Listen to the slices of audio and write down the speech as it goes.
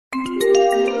The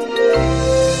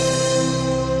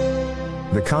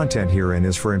content herein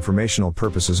is for informational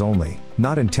purposes only,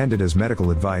 not intended as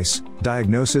medical advice,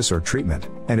 diagnosis, or treatment,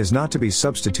 and is not to be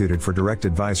substituted for direct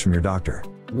advice from your doctor.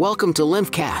 Welcome to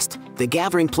Lymphcast, the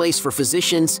gathering place for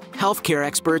physicians, healthcare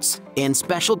experts, and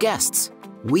special guests.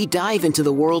 We dive into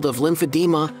the world of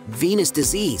lymphedema, venous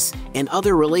disease, and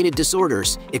other related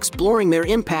disorders, exploring their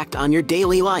impact on your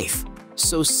daily life.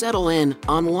 So settle in,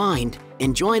 unwind,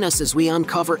 and join us as we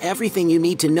uncover everything you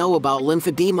need to know about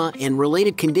lymphedema and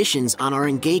related conditions on our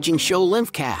engaging show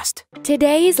Lymphcast.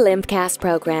 Today's Lymphcast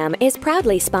program is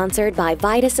proudly sponsored by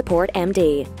VitaSupport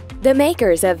MD, the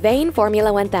makers of Vein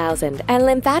Formula 1000 and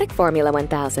Lymphatic Formula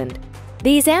 1000.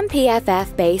 These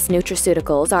MPFF-based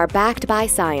nutraceuticals are backed by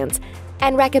science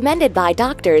and recommended by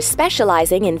doctors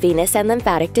specializing in venous and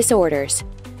lymphatic disorders.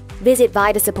 Visit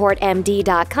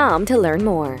VitaSupportMD.com to learn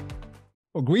more.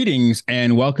 Well, greetings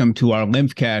and welcome to our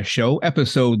Lymphcast show,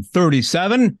 episode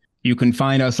 37. You can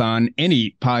find us on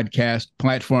any podcast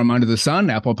platform under the sun,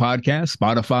 Apple Podcasts,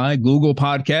 Spotify, Google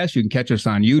Podcasts. You can catch us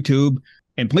on YouTube.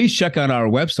 And please check out our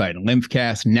website,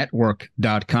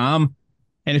 lymphcastnetwork.com.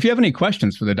 And if you have any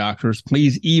questions for the doctors,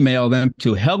 please email them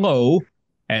to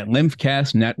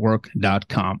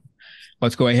hello@lymphcastnetwork.com.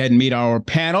 Let's go ahead and meet our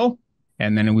panel.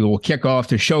 And then we will kick off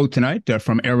the show tonight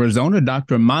from Arizona,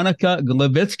 Dr. Monika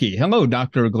Gloviczki. Hello,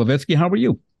 Dr. Gloviczki. How are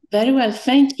you? Very well,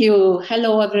 thank you.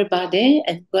 Hello, everybody,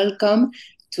 and welcome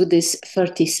to this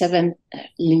 37th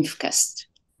Lymphcast.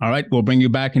 All right, we'll bring you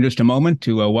back in just a moment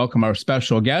to welcome our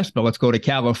special guest, but let's go to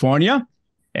California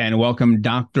and welcome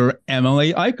Dr.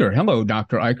 Emily Iker. Hello,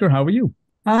 Dr. Iker. How are you?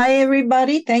 Hi,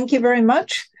 everybody. Thank you very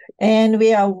much. And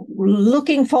we are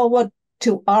looking forward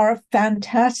to our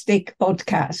fantastic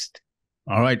podcast.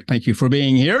 All right. Thank you for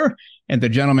being here. And the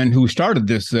gentleman who started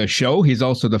this show, he's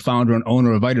also the founder and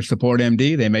owner of VitaSupport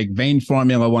MD. They make Vein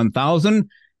Formula 1000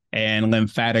 and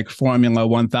Lymphatic Formula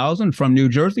 1000 from New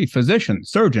Jersey. Physician,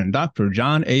 surgeon, Dr.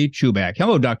 John A. Chuback.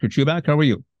 Hello, Dr. Chuback. How are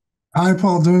you? Hi,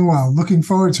 Paul. Doing well. Looking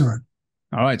forward to it.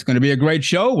 All right. It's going to be a great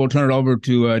show. We'll turn it over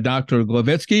to Dr.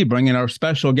 Gloviczki, bring in our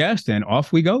special guest, and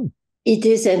off we go. It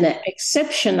is an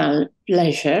exceptional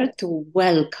pleasure to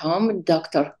welcome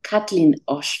Dr. Kathleen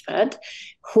Ozsvath,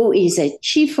 who is a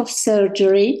chief of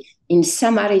surgery in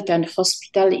Samaritan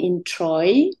Hospital in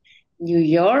Troy, New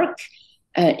York.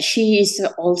 She is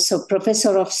also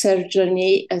professor of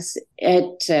surgery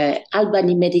at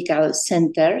Albany Medical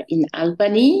Center in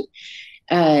Albany.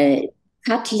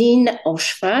 Kathleen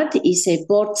Ozsvath is a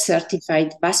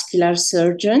board-certified vascular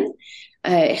surgeon.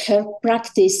 Her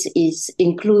practice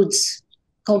includes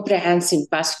comprehensive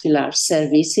vascular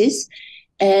services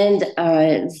and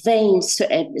veins,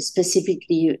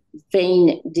 specifically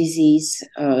vein disease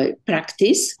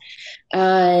practice.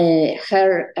 Her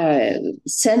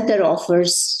center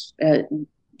offers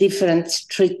different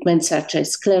treatments such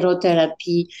as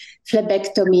sclerotherapy,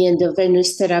 phlebectomy,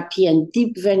 endovenous therapy, and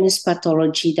deep venous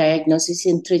pathology diagnosis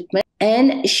and treatment.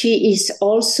 And she is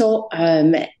also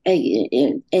a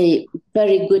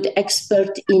very good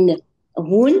expert in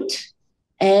wound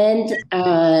and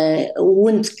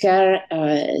wound care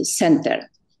center.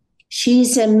 She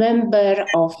is a member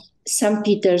of St.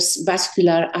 Peter's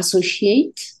Vascular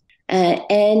Associate,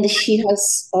 and she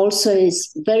has also a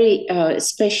very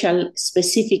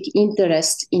specific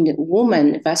interest in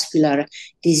women vascular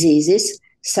diseases,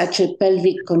 such as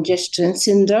pelvic congestion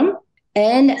syndrome,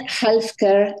 and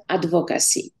healthcare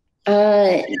advocacy.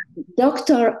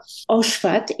 Dr.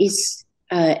 Ozsvath is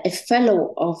a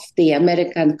fellow of the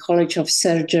American College of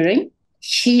Surgery.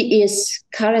 She is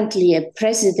currently a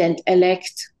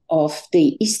president-elect of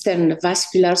the Eastern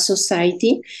Vascular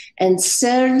Society and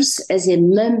serves as a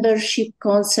membership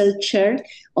council chair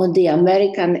on the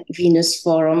American Venous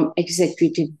Forum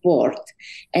Executive Board.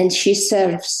 And she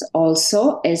serves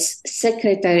also as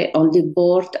secretary on the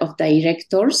board of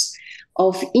directors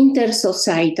of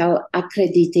Intersocietal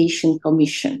Accreditation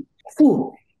Commission.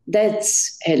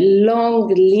 That's a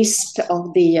long list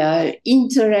of the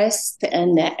interest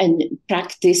and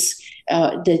practice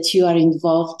that you are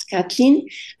involved, Kathleen.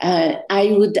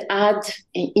 I would add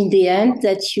in the end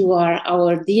that you are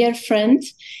our dear friend,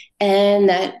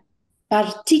 and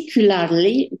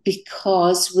particularly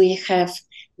because we have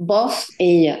both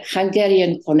a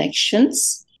Hungarian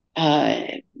connections.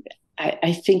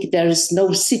 I think there is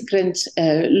no secret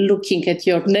looking at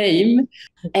your name.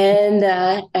 And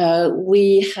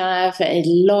we have a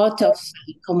lot of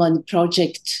common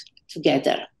projects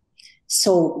together.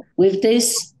 So with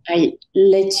this, I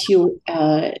let you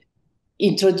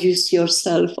introduce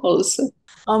yourself also.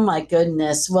 Oh, my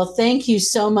goodness. Well, thank you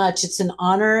so much. It's an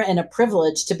honor and a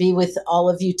privilege to be with all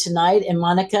of you tonight. And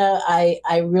Monika,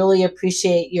 I really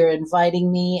appreciate your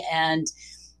inviting me. And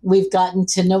we've gotten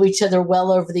to know each other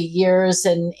well over the years,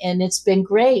 and it's been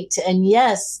great. And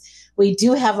yes, we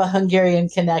do have a Hungarian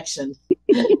connection.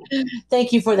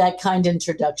 Thank you for that kind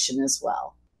introduction as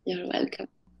well. You're welcome.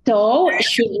 So,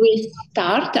 should we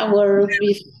start our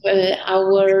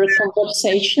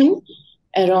conversation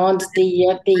around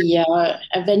the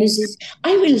venuses?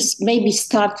 I will maybe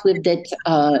start with that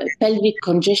pelvic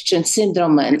congestion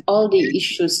syndrome and all the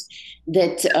issues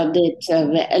that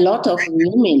a lot of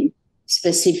women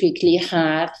specifically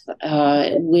have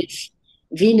with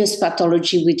venous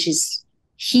pathology, which is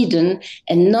hidden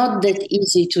and not that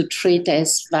easy to treat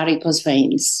as varicose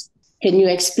veins. Can you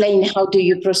explain how do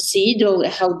you proceed, or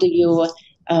how do you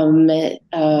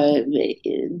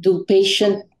do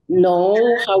patient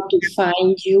know how to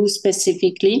find you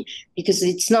specifically? Because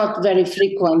it's not very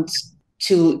frequent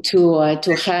to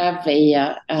have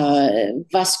a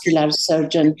vascular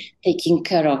surgeon taking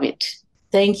care of it.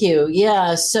 Thank you.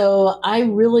 Yeah, so I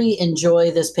really enjoy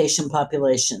this patient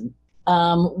population.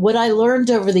 What I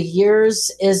learned over the years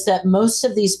is that most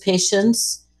of these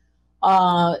patients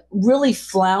really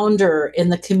flounder in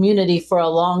the community for a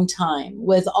long time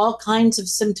with all kinds of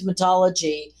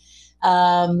symptomatology,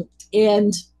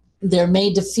 and they're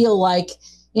made to feel like,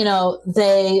 that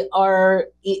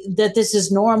this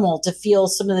is normal to feel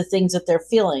some of the things that they're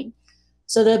feeling.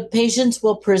 So the patients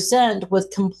will present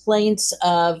with complaints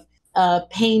of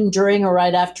pain during or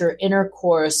right after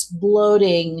intercourse,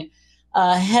 bloating,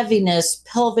 heaviness,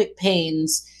 pelvic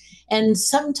pains. And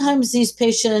sometimes these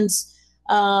patients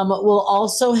will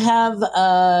also have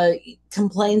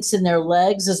complaints in their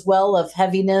legs as well of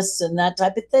heaviness and that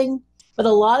type of thing. But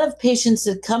a lot of patients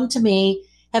that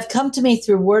have come to me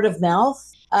through word of mouth.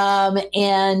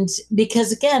 And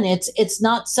because, again, it's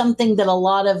not something that a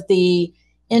lot of the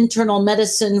internal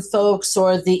medicine folks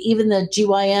or even the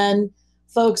GYN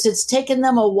folks, it's taken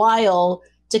them a while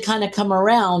to kind of come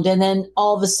around. And then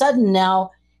all of a sudden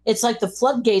now it's like the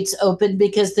floodgates open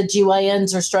because the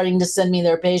GYNs are starting to send me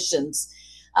their patients,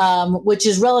 which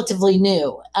is relatively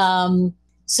new.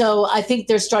 So I think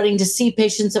they're starting to see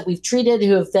patients that we've treated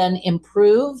who have then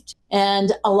improved.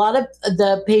 And a lot of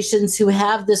the patients who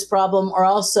have this problem are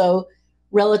also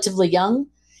relatively young.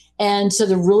 And so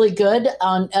they're really good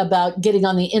about getting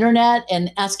on the internet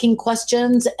and asking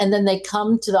questions. And then they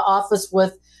come to the office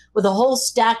with a whole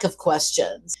stack of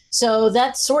questions. So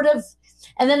that's sort of,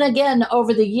 and then again,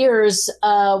 over the years,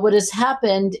 what has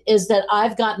happened is that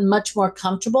I've gotten much more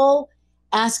comfortable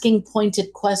asking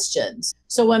pointed questions.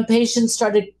 So when patients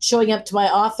started showing up to my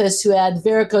office who had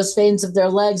varicose veins of their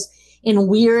legs in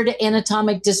weird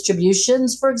anatomic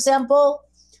distributions, for example,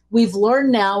 we've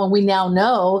learned now, and we now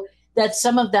know that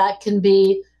some of that can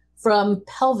be from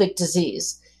pelvic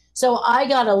disease. So I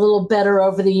got a little better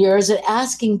over the years at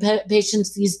asking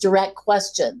patients these direct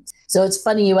questions. So it's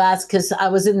funny you ask, because I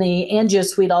was in the angio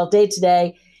suite all day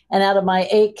today, and out of my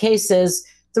 8 cases,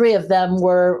 3 of them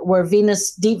were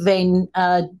venous deep vein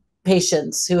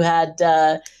patients who had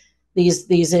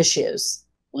these issues.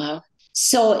 Wow.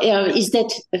 So is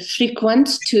that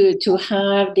frequent to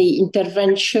have the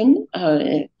intervention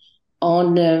in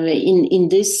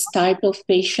this type of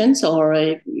patients, or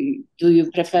do you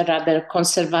prefer rather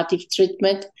conservative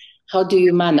treatment? How do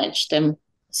you manage them?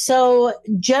 So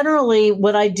generally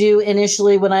what I do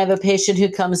initially when I have a patient who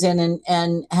comes in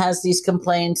and has these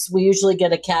complaints, we usually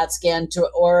get a CAT scan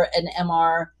or an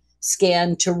MR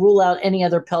scan to rule out any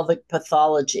other pelvic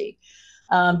pathology,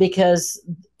 because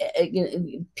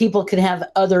people can have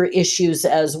other issues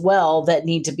as well that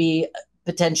need to be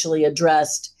potentially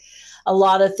addressed. A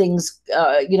lot of things,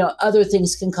 other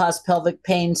things can cause pelvic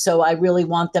pain. So I really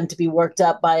want them to be worked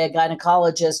up by a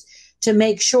gynecologist to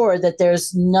make sure that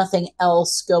there's nothing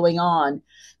else going on,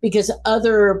 because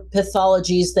other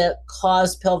pathologies that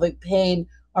cause pelvic pain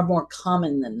are more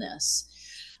common than this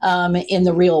in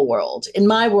the real world. In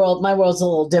my world's a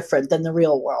little different than the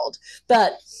real world.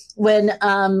 But when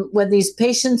these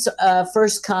patients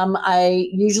first come, I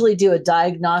usually do a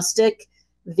diagnostic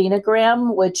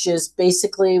venogram, which is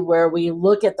basically where we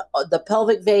look at the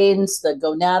pelvic veins, the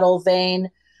gonadal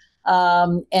vein,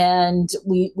 and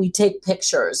we take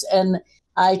pictures. And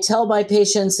I tell my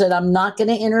patients that I'm not going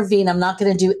to intervene. I'm not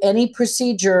going to do any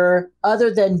procedure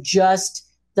other than just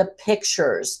the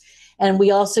pictures. And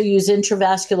we also use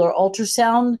intravascular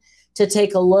ultrasound to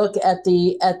take a look at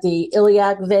the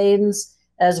iliac veins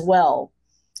as well.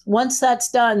 Once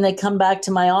that's done, they come back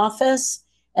to my office,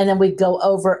 and then we go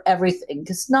over everything,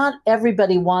 because not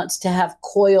everybody wants to have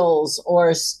coils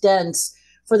or stents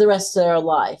for the rest of their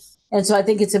life. And so I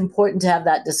think it's important to have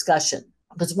that discussion,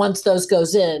 because once those go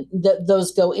in,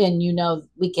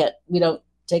 we don't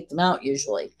take them out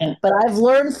usually. Yeah. But I've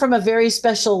learned from a very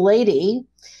special lady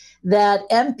that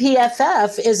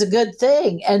MPFF is a good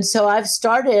thing. And so I've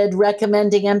started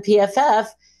recommending MPFF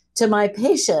to my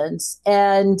patients.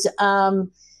 And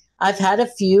I've had a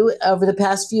few over the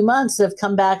past few months that have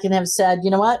come back and have said, you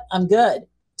know what, I'm good.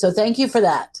 So thank you for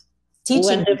that.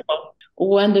 Teaching.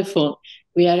 Wonderful.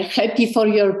 We are happy for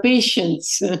your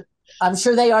patients. I'm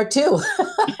sure they are too.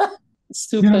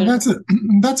 Super.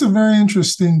 That's a very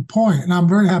interesting point, and I'm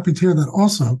very happy to hear that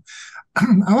also.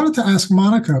 I wanted to ask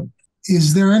Monika,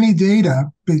 is there any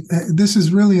data? This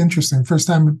is really interesting. First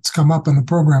time it's come up in the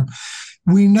program.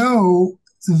 We know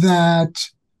that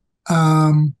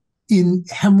in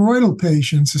hemorrhoidal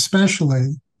patients,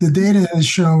 especially, the data has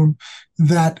shown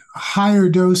that higher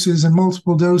doses and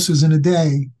multiple doses in a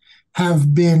day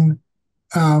have been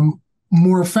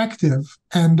more effective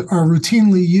and are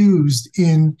routinely used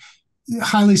in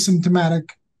highly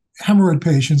symptomatic hemorrhoid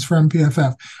patients for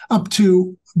MPFF. Up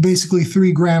to basically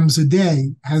 3 grams a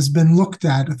day has been looked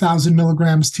at, 1,000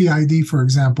 milligrams TID, for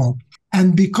example.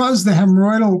 And because the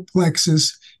hemorrhoidal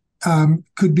plexus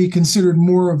could be considered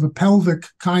more of a pelvic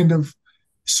kind of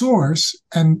source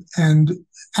and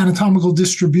anatomical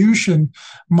distribution,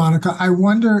 Monika, I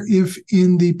wonder if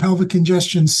in the pelvic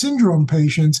congestion syndrome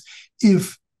patients,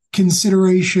 if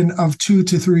consideration of 2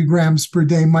 to 3 grams per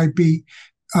day might be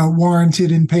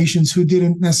warranted in patients who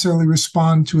didn't necessarily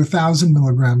respond to 1,000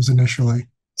 milligrams initially.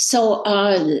 So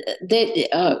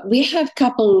we have a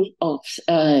couple of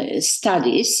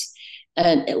studies.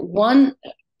 One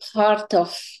part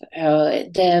of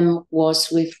them was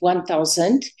with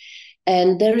 1,000.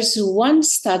 And there is one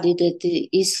study that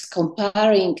is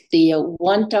comparing the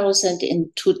 1,000 and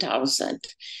 2,000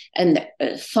 and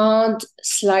found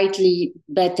slightly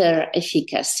better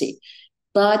efficacy.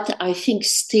 But I think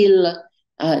still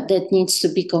that needs to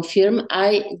be confirmed.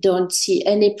 I don't see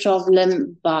any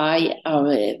problem by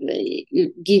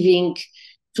giving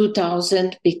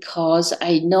 2,000 because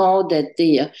I know that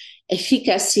the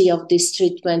efficacy of this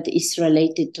treatment is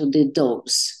related to the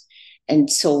dose. And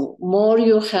so more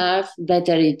you have,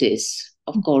 better it is,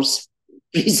 of course,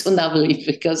 reasonably,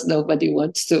 because nobody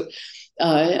wants to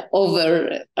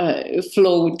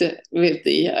overflow with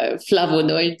the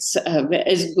flavonoids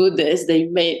as good as they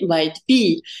might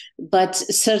be. But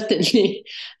certainly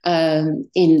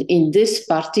in this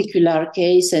particular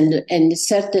case, and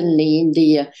certainly in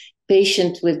the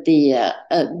patient with the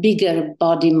bigger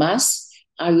body mass,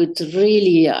 I would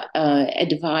really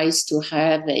advise to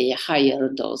have a higher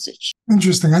dosage.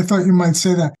 Interesting. I thought you might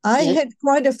say that. I had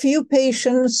quite a few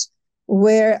patients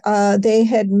where they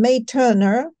had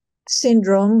May-Turner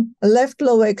syndrome, left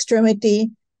lower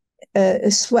extremity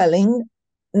swelling,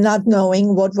 not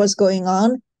knowing what was going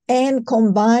on, and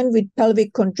combined with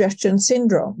pelvic congestion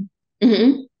syndrome.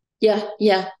 Mm-hmm.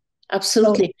 Yeah,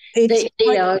 absolutely.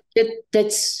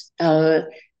 So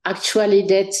actually,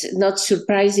 that's not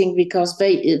surprising because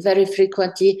very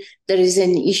frequently there is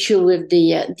an issue with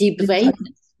the deep vein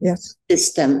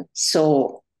system.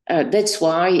 So that's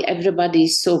why everybody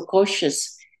is so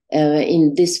cautious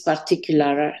in this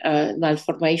particular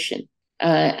malformation.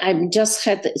 I'm just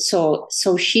had so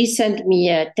she sent me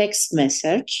a text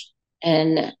message,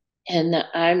 and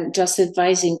I'm just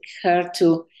advising her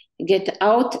to get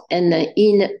out and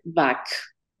in back.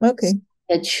 Okay,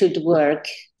 that should work.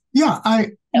 Yeah,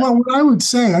 well, what I would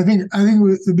say, I think it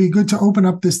would be good to open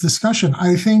up this discussion.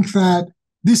 I think that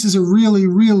this is a really,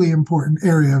 really important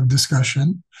area of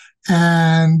discussion.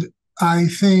 And I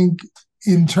think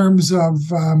in terms of,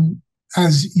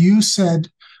 as you said,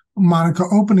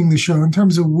 Monika, opening the show, in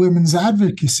terms of women's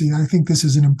advocacy, I think this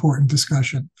is an important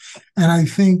discussion. And I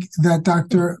think that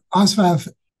Dr. Ozsvath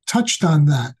touched on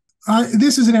that.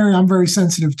 This is an area I'm very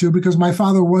sensitive to because my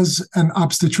father was an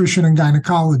obstetrician and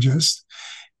gynecologist.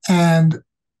 And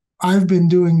I've been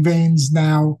doing veins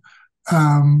now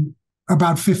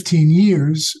about 15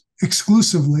 years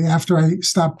exclusively after I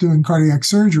stopped doing cardiac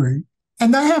surgery.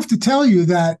 And I have to tell you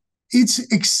that it's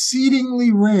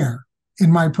exceedingly rare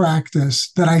in my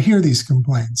practice that I hear these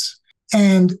complaints.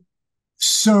 And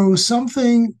so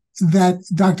something that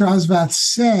Dr. Ozsvath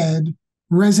said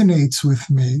resonates with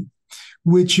me,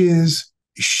 which is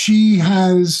she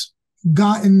has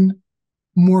gotten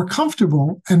more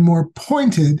comfortable and more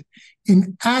pointed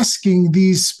in asking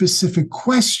these specific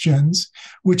questions,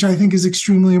 which I think is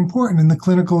extremely important in the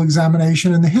clinical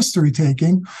examination and the history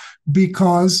taking,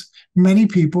 because many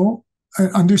people,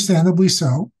 understandably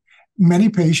so, many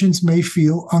patients may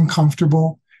feel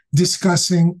uncomfortable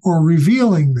discussing or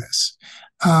revealing this.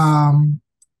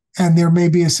 and there may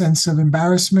be a sense of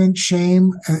embarrassment,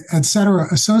 shame, etc.,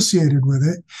 associated with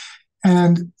it.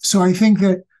 And so I think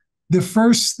that the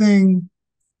first thing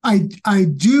I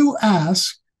do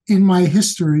ask in my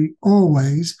history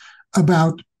always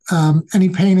about any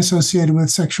pain associated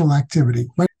with sexual activity.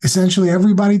 But essentially,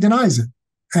 everybody denies it.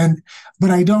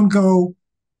 But I don't go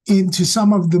into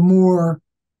some of the more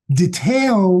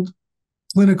detailed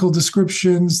clinical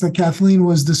descriptions that Kathleen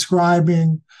was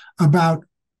describing about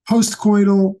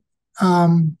postcoital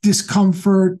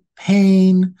discomfort,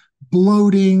 pain,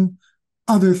 bloating,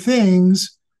 other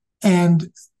things.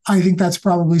 And I think that's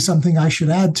probably something I should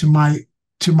add to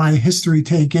my history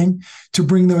taking to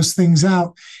bring those things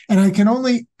out. And I can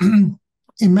only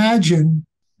imagine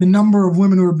the number of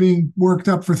women who are being worked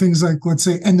up for things like, let's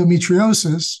say,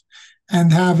 endometriosis,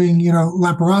 and having,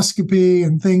 laparoscopy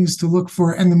and things to look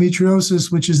for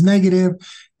endometriosis, which is negative.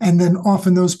 And then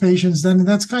often those patients, then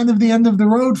that's kind of the end of the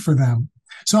road for them.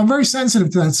 So I'm very sensitive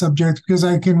to that subject because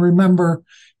I can remember,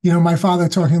 my father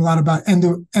talking a lot about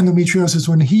endometriosis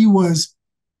when he was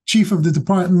chief of the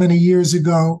department many years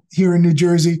ago here in New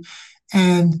Jersey.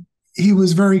 And he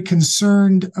was very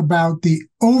concerned about the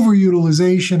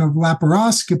overutilization of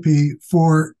laparoscopy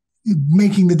for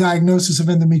making the diagnosis of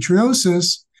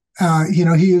endometriosis.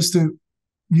 He used to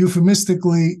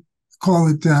euphemistically call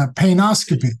it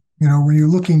painoscopy, when you're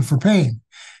looking for pain.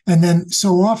 And then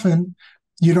so often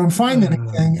you don't find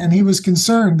anything. And he was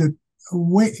concerned that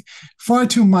far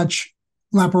too much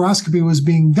laparoscopy was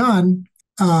being done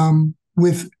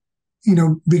with,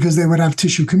 because they would have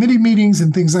tissue committee meetings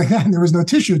and things like that, and there was no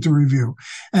tissue to review.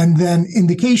 And then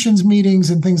indications meetings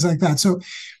and things like that. So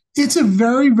it's a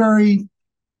very, very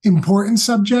important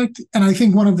subject. And I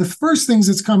think one of the first things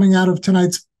that's coming out of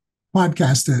tonight's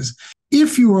podcast is,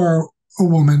 if you are a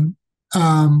woman,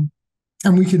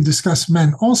 and we can discuss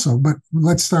men also, but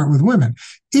let's start with women.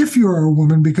 If you are a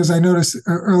woman, because I noticed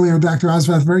earlier Dr.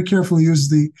 Ozsvath very carefully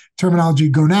used the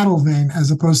terminology gonadal vein as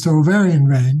opposed to ovarian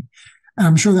vein, and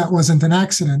I'm sure that wasn't an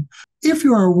accident. If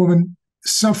you are a woman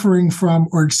suffering from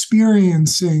or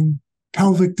experiencing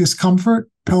pelvic discomfort,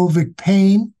 pelvic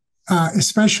pain,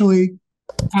 especially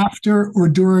after or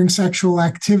during sexual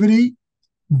activity,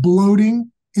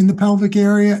 bloating in the pelvic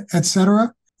area,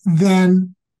 etc.,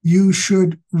 then you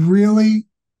should really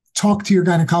talk to your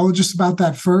gynecologist about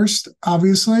that first,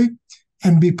 obviously,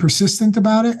 and be persistent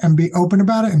about it and be open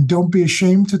about it, and don't be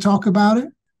ashamed to talk about it.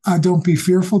 Don't be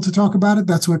fearful to talk about it.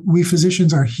 That's what we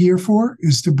physicians are here for,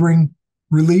 is to bring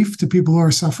relief to people who are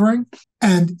suffering.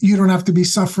 And you don't have to be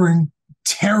suffering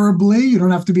terribly. You don't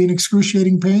have to be in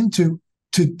excruciating pain to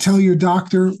tell your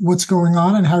doctor what's going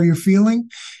on and how you're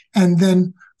feeling. And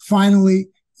then finally,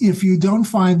 if you don't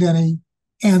find any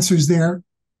answers there,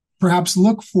 perhaps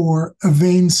look for a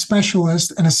vein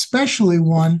specialist, and especially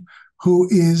one who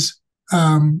is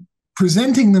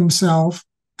presenting themselves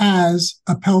as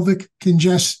a pelvic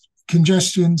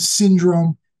congestion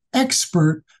syndrome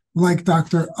expert like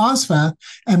Dr. Ozsvath,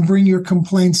 and bring your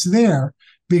complaints there.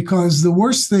 Because the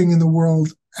worst thing in the world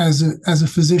as a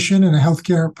physician and a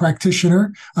healthcare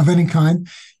practitioner of any kind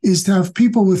is to have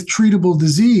people with treatable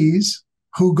disease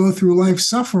who go through life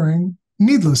suffering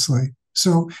needlessly.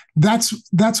 So that's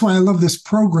why I love this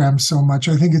program so much.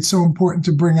 I think it's so important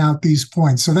to bring out these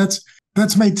points. So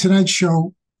that's made tonight's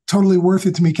show totally worth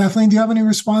it to me. Kathleen, do you have any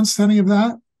response to any of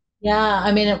that? Yeah,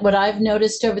 I mean, what I've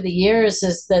noticed over the years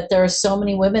is that there are so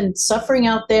many women suffering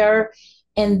out there,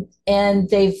 and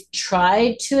they've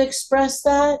tried to express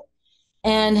that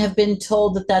and have been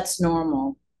told that that's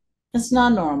normal. It's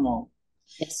not normal.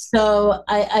 Yes. So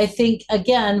I think,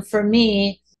 again, for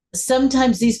me,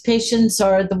 sometimes these patients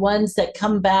are the ones that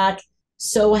come back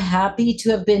so happy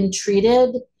to have been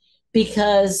treated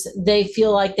because they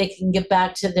feel like they can get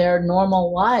back to their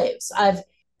normal lives.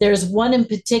 There's one in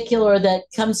particular that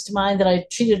comes to mind that I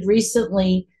treated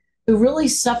recently who really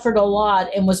suffered a lot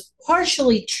and was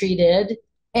partially treated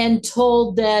and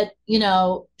told that,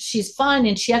 she's fine.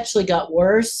 And she actually got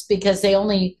worse because they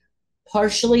only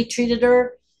partially treated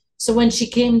her. So when she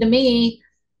came to me,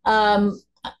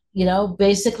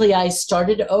 basically I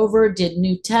started over, did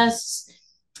new tests,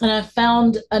 and I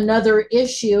found another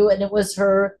issue, and it was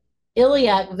her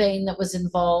iliac vein that was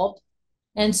involved.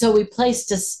 And so we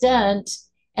placed a stent,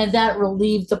 and that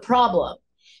relieved the problem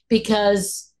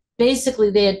because basically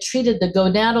they had treated the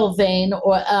gonadal vein,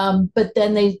 but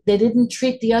then they didn't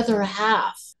treat the other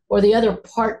half or the other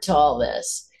part to all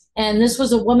this. And this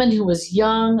was a woman who was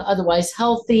young, otherwise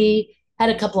healthy, had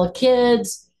a couple of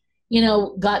kids,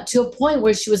 got to a point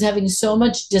where she was having so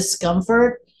much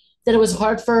discomfort that it was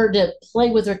hard for her to play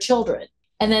with her children.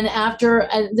 And then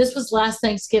and this was last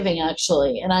Thanksgiving,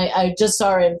 actually, and I just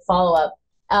saw her in follow-up.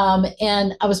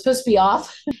 And I was supposed to be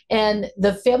off, and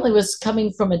the family was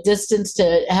coming from a distance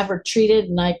to have her treated.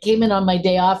 And I came in on my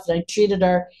day off and I treated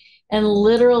her. And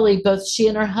literally both she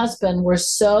and her husband were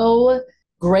so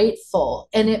grateful.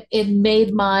 And it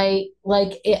made my,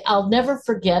 I'll never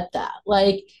forget that,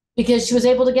 because she was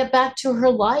able to get back to her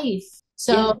life.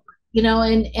 So,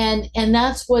 and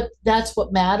that's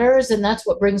what matters. And that's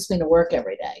what brings me to work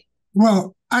every day.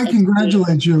 Well, I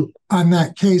congratulate you on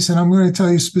that case, and I'm going to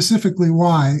tell you specifically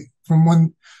why from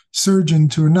one surgeon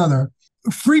to another.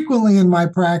 Frequently in my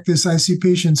practice, I see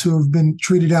patients who have been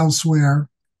treated elsewhere,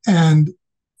 and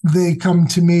they come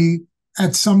to me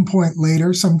at some point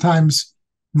later, sometimes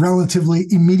relatively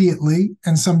immediately,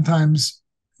 and sometimes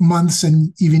months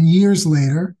and even years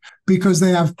later, because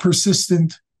they have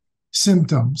persistent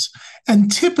symptoms.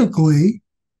 And typically,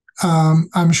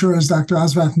 I'm sure as Dr.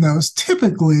 Ozsvath knows,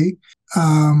 typically,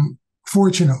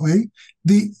 fortunately,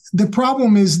 the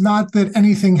problem is not that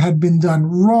anything had been done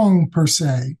wrong per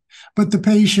se, but the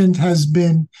patient has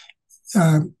been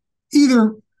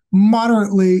either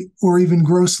moderately or even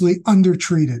grossly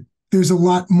undertreated. There's a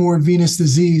lot more venous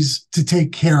disease to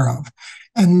take care of.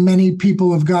 And many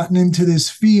people have gotten into this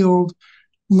field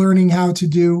learning how to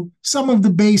do some of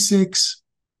the basics,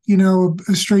 a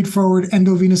straightforward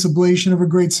endovenous ablation of a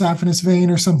great saphenous vein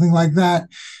or something like that.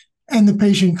 And the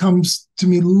patient comes to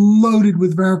me loaded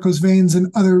with varicose veins and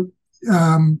other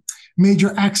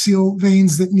major axial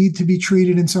veins that need to be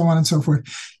treated and so on and so forth.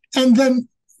 And then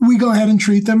we go ahead and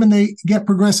treat them and they get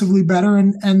progressively better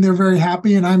and they're very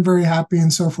happy and I'm very happy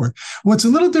and so forth. What's a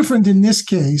little different in this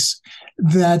case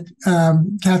that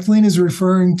Kathleen is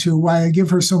referring to, why I give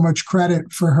her so much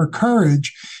credit for her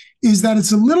courage, is that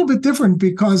it's a little bit different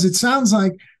because it sounds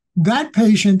like that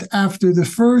patient, after the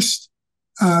first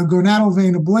gonadal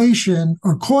vein ablation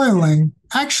or coiling,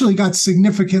 actually got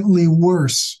significantly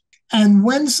worse. And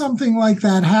when something like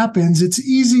that happens, it's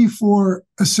easy for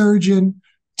a surgeon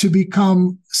to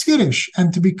become skittish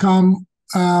and to become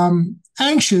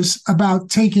anxious about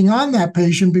taking on that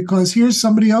patient, because here's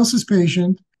somebody else's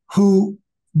patient who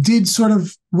did sort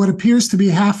of what appears to be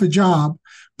half a job.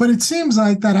 But it seems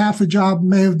like that half a job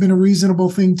may have been a reasonable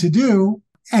thing to do.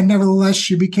 And nevertheless,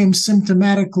 she became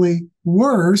symptomatically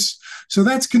worse. So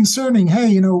that's concerning.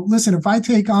 Hey, listen, if I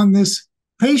take on this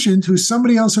patient who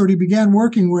somebody else already began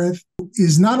working with,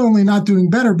 is not only not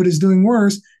doing better, but is doing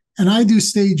worse, and I do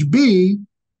stage B,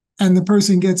 and the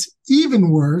person gets even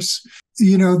worse,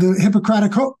 the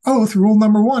Hippocratic Oath, rule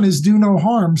number 1 is do no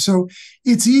harm. So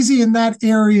it's easy in that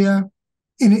area,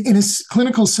 in a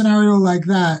clinical scenario like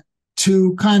that,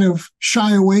 to kind of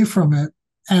shy away from it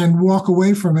and walk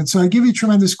away from it. So I give you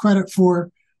tremendous credit for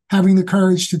having the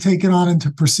courage to take it on and to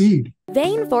proceed.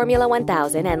 Vein Formula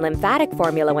 1000 and Lymphatic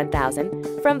Formula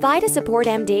 1000 from VitaSupport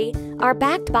MD are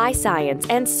backed by science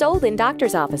and sold in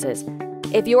doctors' offices.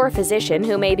 If you're a physician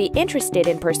who may be interested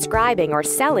in prescribing or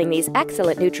selling these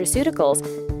excellent nutraceuticals,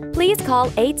 please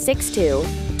call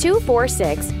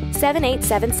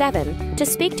 862-246-7877 to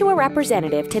speak to a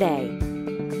representative today.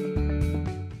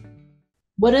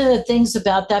 One of the things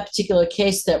about that particular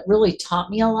case that really taught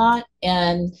me a lot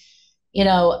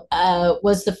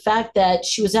was the fact that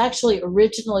she was actually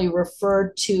originally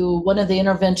referred to one of the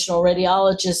interventional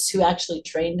radiologists who actually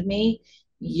trained me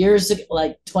years ago,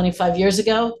 like 25 years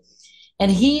ago.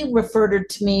 And he referred her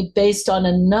to me based on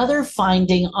another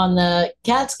finding on the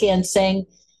CAT scan saying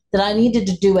that I needed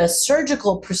to do a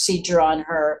surgical procedure on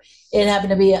her. It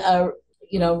happened to be a,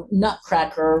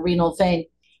 nutcracker or renal vein.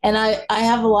 And I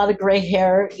have a lot of gray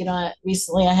hair.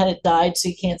 Recently I had it dyed, so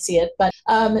you can't see it. But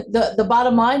the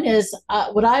bottom line is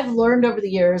what I've learned over the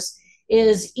years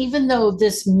is, even though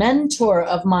this mentor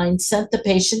of mine sent the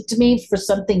patient to me for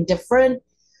something different,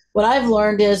 what I've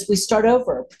learned is we start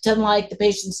over, pretend like the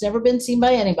patient's never been seen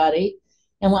by anybody,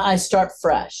 and I start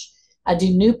fresh. I do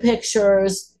new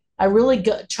pictures. I really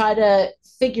try to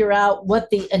figure out what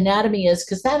the anatomy is,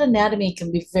 because that anatomy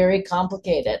can be very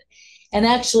complicated. And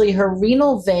actually her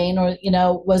renal vein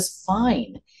was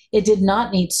fine. It did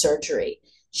not need surgery.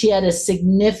 She had a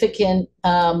significant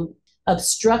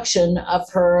obstruction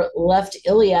of her left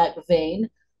iliac vein,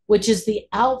 which is the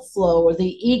outflow or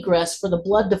the egress for the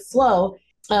blood to flow,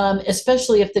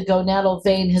 especially if the gonadal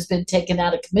vein has been taken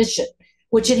out of commission,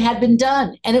 which it had been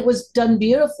done, and it was done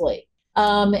beautifully.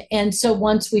 And so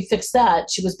once we fixed that,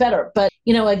 she was better. But,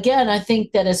 again, I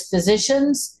think that as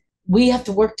physicians, we have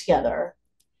to work together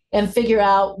and figure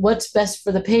out what's best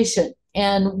for the patient.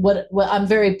 And what I'm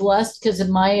very blessed, because in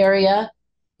my area,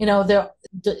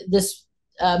 this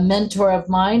mentor of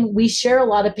mine, we share a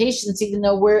lot of patients, even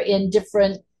though we're in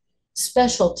different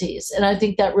specialties. And I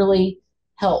think that really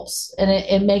helps, and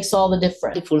it makes all the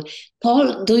difference.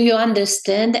 Paul, do you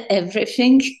understand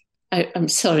everything? I'm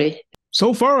sorry.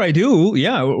 So far, I do.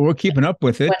 Yeah, we're keeping up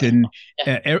with it. And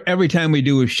every time we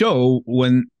do a show,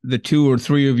 when the 2 or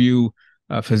 3 of you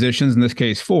physicians, in this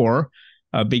case 4,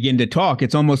 begin to talk,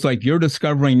 it's almost like you're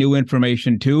discovering new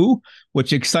information too,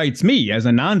 which excites me as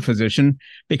a non-physician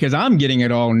because I'm getting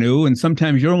it all new. And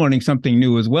sometimes you're learning something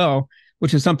new as well,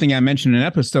 which is something I mentioned an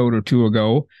episode or 2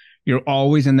 ago. You're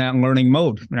always in that learning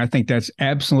mode. And I think that's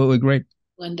absolutely great.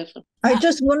 Wonderful. I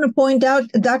just want to point out,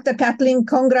 Dr. Kathleen,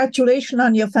 congratulations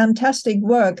on your fantastic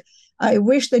work. I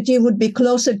wish that you would be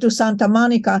closer to Santa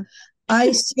Monica.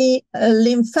 I see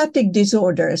lymphatic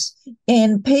disorders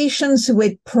in patients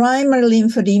with primary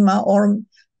lymphedema or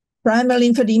primary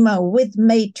lymphedema with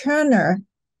May-Turner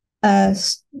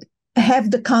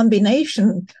have the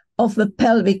combination of the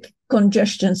pelvic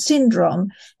congestion syndrome.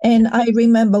 And I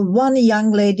remember one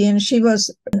young lady, and she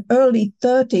was in early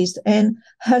 30s, and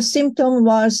her symptom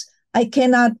was, I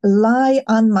cannot lie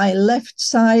on my left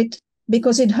side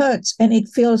because it hurts and it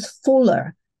feels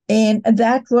fuller. And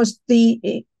that was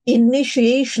the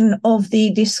initiation of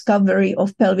the discovery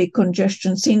of pelvic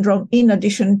congestion syndrome, in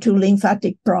addition to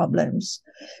lymphatic problems.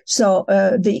 So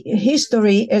the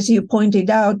history, as you pointed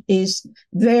out, is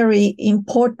very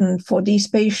important for these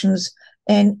patients.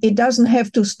 And it doesn't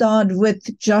have to start with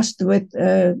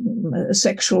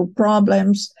sexual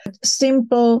problems.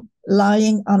 Simple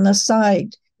lying on the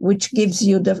side, which gives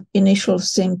you the initial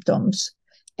symptoms.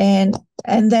 And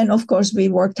then, of course, we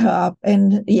worked her up.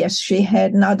 And yes, she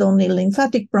had not only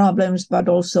lymphatic problems, but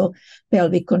also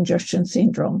pelvic congestion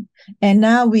syndrome. And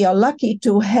now we are lucky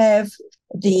to have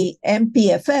the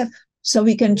MPFF so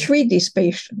we can treat these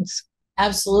patients.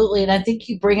 Absolutely. And I think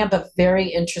you bring up a very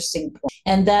interesting point.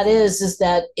 And that is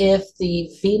that if the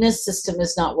venous system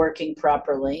is not working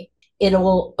properly, it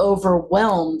will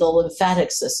overwhelm the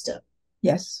lymphatic system.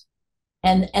 Yes.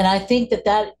 And I think that,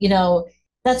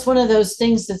 that's one of those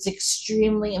things that's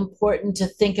extremely important to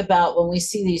think about when we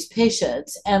see these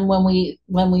patients. And when we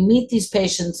meet these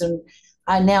patients, and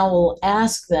I now will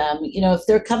ask them, if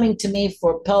they're coming to me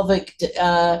for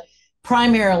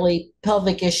primarily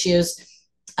pelvic issues,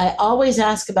 I always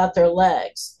ask about their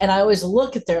legs, and I always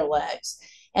look at their legs,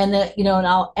 and and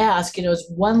I'll ask, is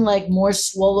one leg more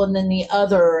swollen than the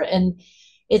other? And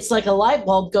it's like a light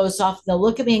bulb goes off, and they'll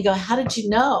look at me and go, how did you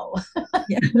know?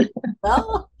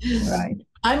 Well, right.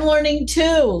 I'm learning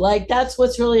too. Like, that's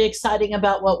what's really exciting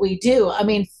about what we do. I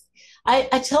mean, I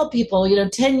tell people,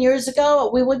 10 years ago,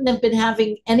 we wouldn't have been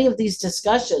having any of these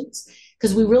discussions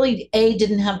because we really,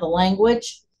 didn't have the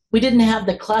language. We didn't have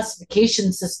the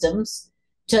classification systems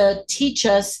to teach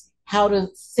us how to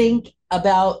think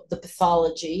about the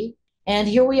pathology. And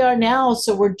here we are now.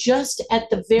 So we're just at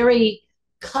the very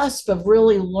cusp of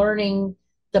really learning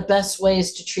the best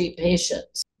ways to treat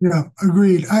patients. Yeah,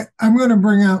 agreed. I'm going to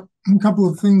bring out a couple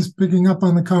of things picking up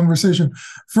on the conversation.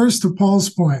 First, to Paul's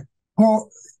point. Paul,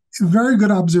 very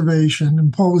good observation.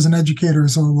 And Paul was an educator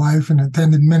his whole life and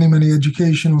attended many, many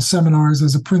educational seminars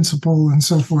as a principal and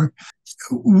so forth.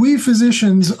 We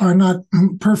physicians are not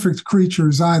perfect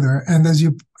creatures either. And as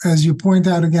you point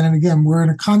out again and again, we're in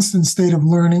a constant state of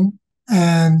learning.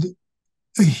 And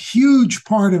a huge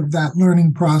part of that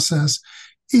learning process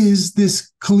is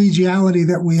this collegiality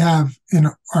that we have in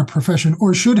our profession,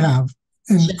 or should have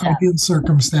in ideal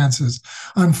circumstances.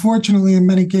 Unfortunately, in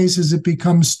many cases, it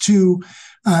becomes too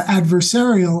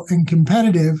adversarial and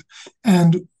competitive,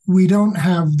 and we don't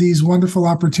have these wonderful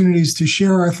opportunities to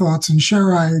share our thoughts and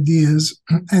share our ideas.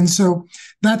 And so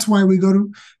that's why we go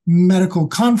to medical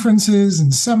conferences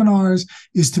and seminars,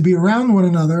 is to be around one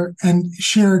another and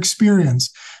share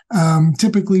experience.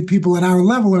 Typically, people at our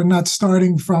level are not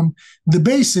starting from the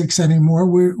basics anymore.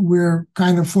 We're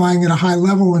kind of flying at a high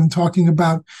level and talking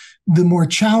about the more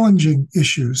challenging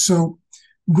issues. So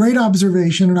great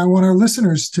observation. And I want our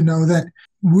listeners to know that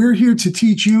we're here to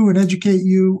teach you and educate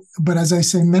you. But as I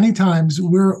say many times,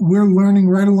 we're learning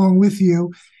right along with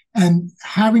you. And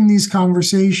having these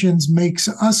conversations makes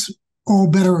us all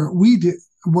better at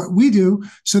what we do,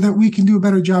 so that we can do a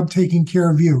better job taking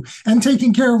care of you and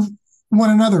taking care of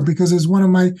one another. Because as one of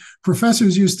my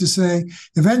professors used to say,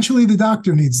 eventually the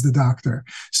doctor needs the doctor.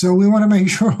 So we want to make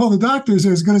sure all the doctors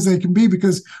are as good as they can be,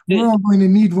 because we're all going to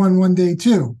need one day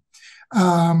too.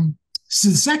 So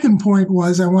the second point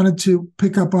was, I wanted to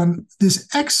pick up on this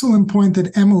excellent point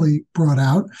that Emily brought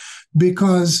out,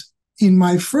 because in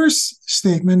my first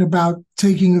statement about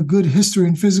taking a good history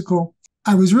and physical,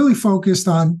 I was really focused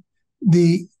on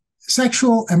the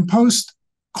sexual and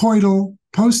post-coital,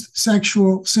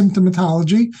 post-sexual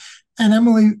symptomatology. And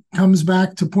Emily comes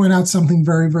back to point out something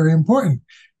very, very important.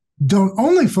 don't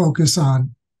only focus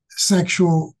on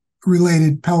sexual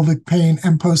related pelvic pain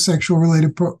and post-sexual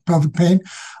related pelvic pain.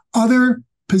 Other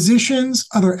positions,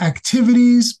 other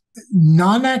activities,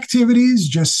 non-activities,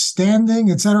 just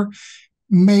standing, etc.,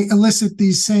 may elicit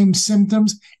these same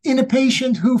symptoms in a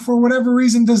patient who, for whatever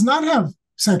reason, does not have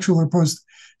sexual or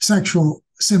post-sexual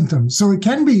symptoms. So it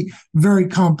can be very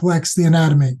complex, the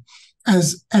anatomy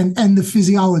and the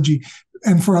physiology.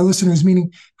 And for our listeners,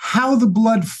 meaning how the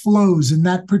blood flows in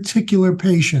that particular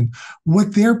patient,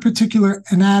 what their particular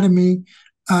anatomy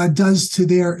does to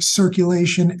their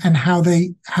circulation, and how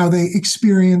they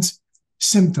experience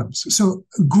symptoms. So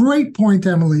great point,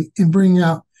 Emily, in bringing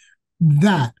out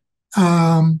that.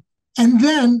 And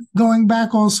then going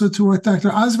back also to what Dr.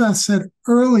 Ozsvath said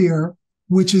earlier,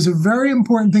 which is a very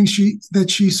important thing that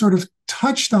she sort of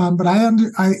touched on, but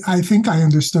I think I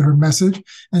understood her message,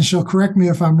 and she'll correct me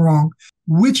if I'm wrong,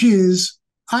 which is,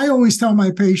 I always tell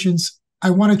my patients,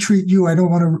 I want to treat you. I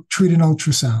don't want to treat an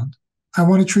ultrasound. I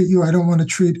want to treat you. I don't want to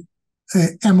treat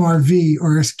an MRV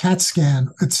or a CAT scan,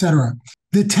 etc.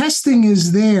 The testing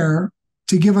is there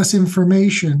to give us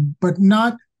information, but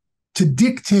not to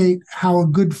dictate how a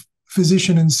good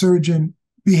physician and surgeon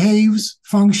behaves,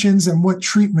 functions, and what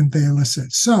treatment they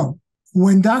elicit. So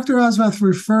when Dr. Ozsvath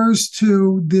refers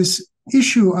to this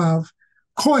issue of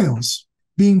coils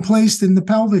being placed in the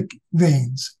pelvic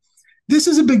veins, this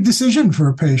is a big decision for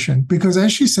a patient because,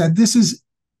 as she said, this is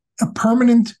a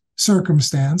permanent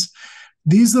circumstance.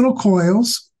 These little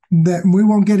coils, that we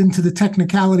won't get into the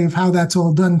technicality of how that's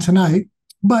all done tonight,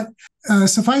 but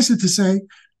suffice it to say,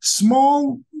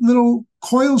 small little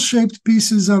coil-shaped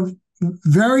pieces of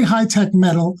very high-tech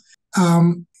metal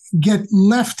get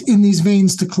left in these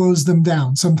veins to close them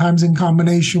down, sometimes in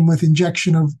combination with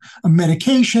injection of a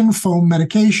medication, foam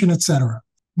medication, etc.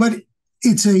 But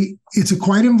it's a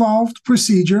quite involved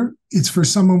procedure. It's for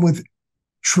someone with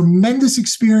tremendous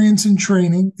experience and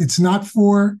training. It's not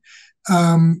for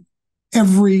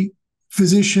every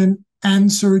physician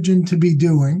and surgeon to be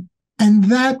doing. And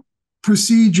that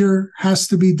procedure has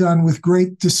to be done with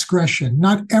great discretion.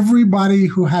 Not everybody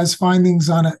who has findings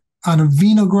on a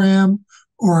venogram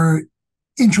or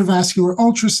intravascular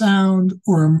ultrasound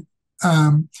or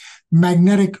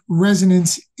magnetic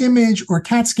resonance image or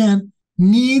CAT scan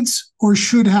needs or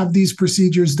should have these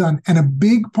procedures done. And a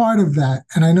big part of that,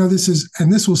 and I know this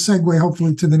will segue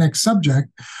hopefully to the next subject,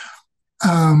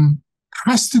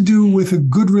 has to do with a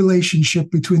good relationship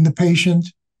between the patient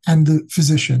and the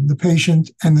physician, the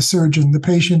patient and the surgeon, the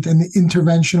patient and the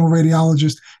interventional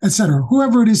radiologist, etc.,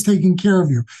 whoever it is taking care of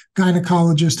you,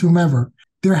 gynecologist, whomever.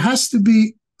 There has to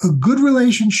be a good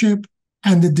relationship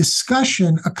and a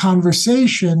discussion, a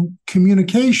conversation,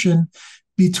 communication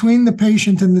between the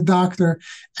patient and the doctor,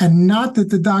 and not that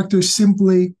the doctor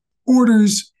simply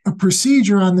orders a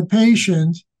procedure on the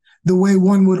patient the way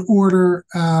one would order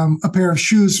a pair of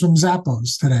shoes from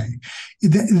Zappos today.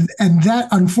 And that,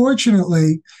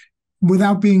 unfortunately,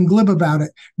 without being glib about it,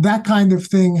 that kind of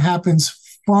thing happens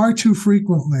far too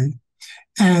frequently.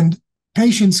 And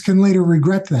patients can later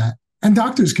regret that. And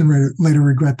doctors can later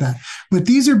regret that. But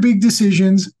these are big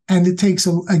decisions. And it takes,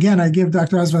 again, I give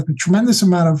Dr. Ozsvath a tremendous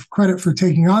amount of credit for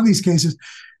taking on these cases,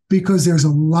 because there's a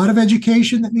lot of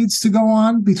education that needs to go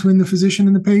on between the physician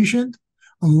and the patient,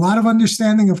 a lot of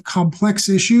understanding of complex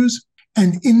issues.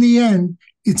 And in the end,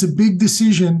 it's a big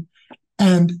decision.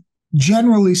 And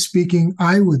generally speaking,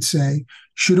 I would say,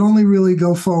 should only really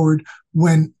go forward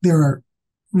when there are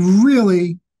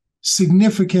really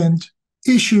significant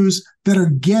issues that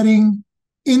are getting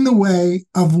in the way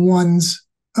of one's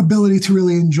ability to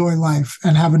really enjoy life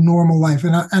and have a normal life.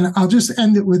 And I'll just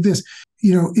end it with this,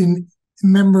 in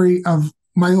memory of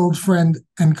my old friend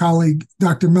and colleague,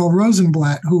 Dr. Mel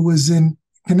Rosenblatt, who was in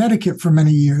Connecticut for many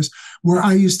years, where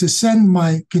I used to send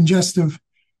my pelvic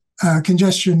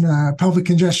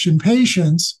congestion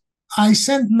patients. I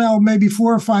sent Mel maybe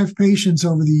 4 or 5 patients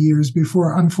over the years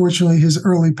before, unfortunately, his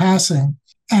early passing.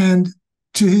 And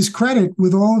to his credit,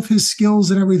 with all of his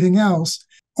skills and everything else,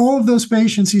 all of those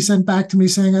patients he sent back to me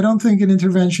saying, I don't think an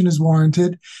intervention is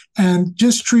warranted, and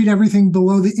just treat everything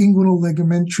below the inguinal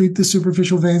ligament, treat the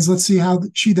superficial veins. Let's see how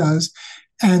she does.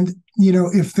 And,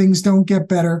 if things don't get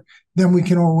better, then we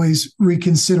can always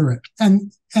reconsider it.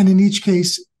 And in each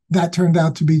case, that turned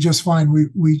out to be just fine.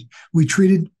 We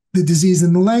treated the disease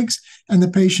in the legs, and the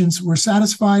patients were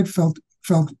satisfied, felt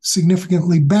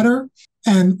significantly better,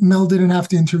 and Mel didn't have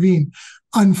to intervene.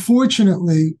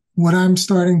 Unfortunately, what I'm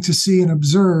starting to see and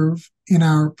observe in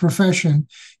our profession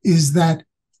is that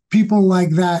people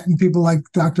like that and people like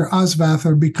Dr. Ozsvath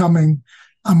are becoming,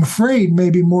 I'm afraid,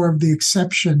 maybe more of the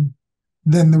exception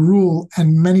than the rule.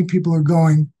 And many people are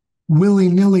going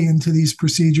willy-nilly into these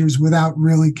procedures without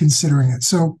really considering it.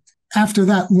 So after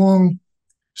that long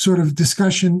sort of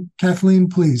discussion, Kathleen,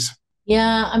 please.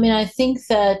 Yeah, I mean, I think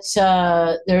that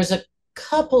there's a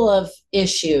couple of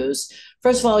issues.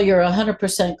 First of all, you're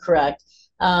 100% correct.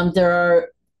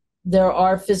 There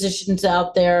are physicians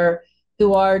out there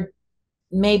who are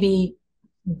maybe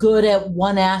good at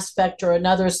one aspect or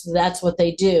another, so that's what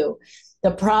they do.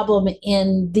 The problem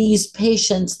in these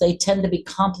patients, they tend to be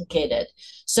complicated.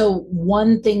 So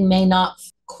one thing may not,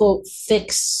 quote,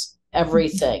 fix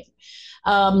everything.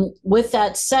 With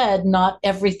that said, not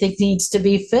everything needs to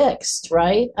be fixed,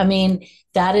 right? I mean,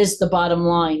 that is the bottom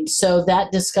line. So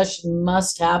that discussion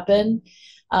must happen.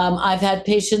 I've had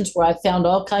patients where I found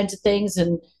all kinds of things,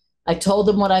 and I told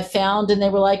them what I found, and they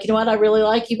were like, you know what, I really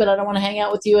like you, but I don't want to hang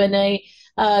out with you in a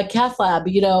cath lab.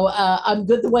 I'm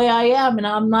good the way I am. And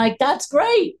I'm like, that's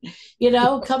great.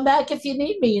 Come back if you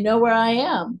need me. You know where I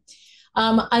am.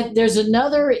 There's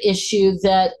another issue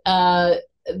that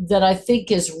I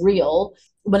think is real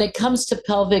when it comes to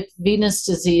pelvic venous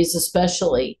disease,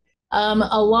 especially.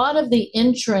 A lot of the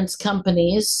insurance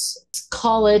companies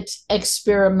call it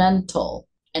experimental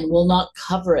and will not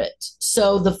cover it.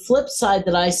 So the flip side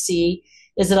that I see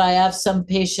is that I have some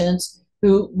patients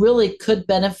who really could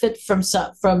benefit from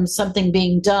something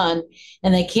being done,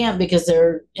 and they can't because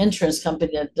their insurance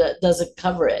company doesn't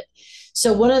cover it.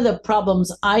 So one of the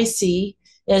problems I see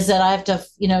is that I have to,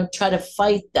 try to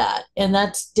fight that, and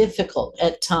that's difficult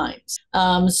at times.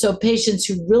 So patients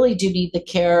who really do need the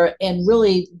care and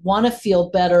really want to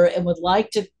feel better and would like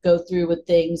to go through with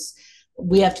things,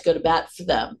 we have to go to bat for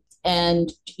them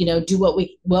and, do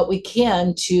what we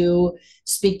can to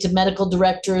speak to medical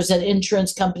directors at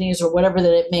insurance companies or whatever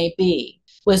that it may be.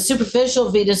 With superficial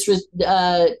venous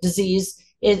disease,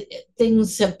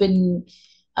 things have been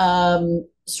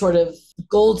sort of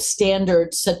gold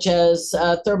standards, such as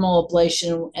thermal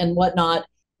ablation and whatnot.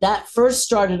 That first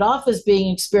started off as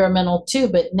being experimental too,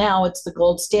 but now it's the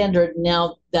gold standard.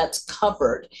 Now that's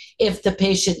covered if the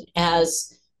patient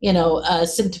has,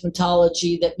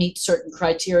 symptomatology that meets certain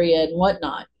criteria and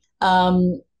whatnot.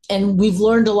 And we've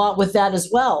learned a lot with that as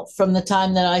well. From the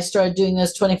time that I started doing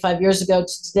this 25 years ago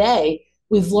to today,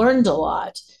 we've learned a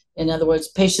lot. In other words,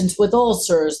 patients with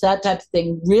ulcers, that type of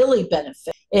thing really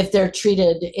benefit if they're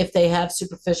treated, if they have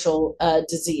superficial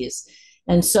disease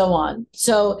and so on.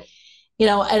 So,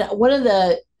 and one of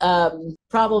the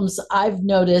problems I've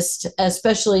noticed,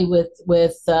 especially with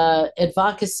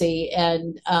advocacy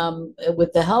and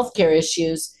with the healthcare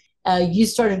issues, you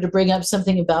started to bring up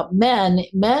something about men.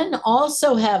 Men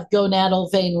also have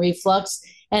gonadal vein reflux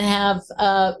and have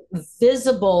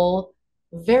visible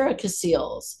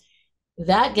varicoceles.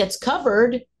 That gets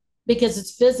covered because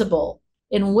it's visible.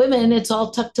 In women, it's all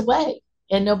tucked away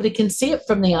and nobody can see it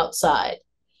from the outside.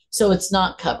 So it's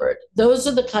not covered. Those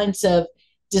are the kinds of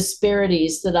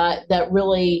disparities that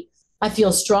really I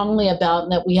feel strongly about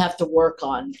and that we have to work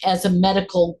on as a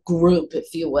medical group,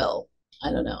 if you will.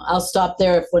 I don't know. I'll stop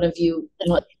there if one of you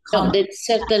want to comment. It's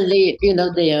certainly,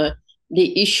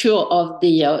 the issue of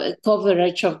the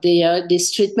coverage of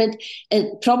this treatment,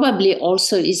 and probably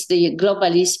also is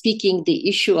globally speaking, the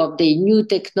issue of the new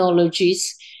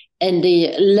technologies and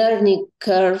the learning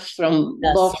curve from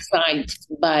both sides,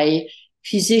 by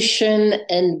physician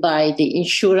and by the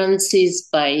insurances,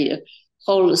 by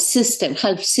whole system,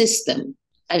 health system.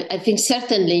 I think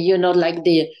certainly,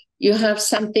 you have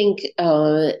something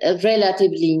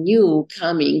relatively new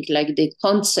coming, like the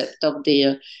concept of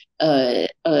the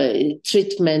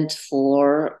treatment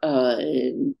for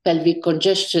pelvic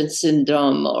congestion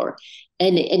syndrome or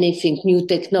anything, new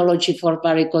technology for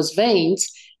varicose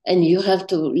veins, and you have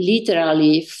to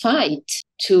literally fight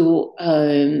to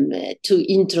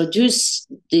introduce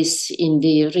this in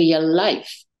the real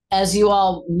life. As you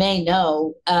all may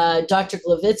know, Dr.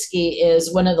 Gloviczki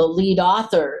is one of the lead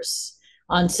authors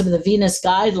on some of the venous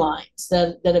guidelines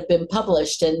that have been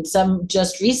published, and some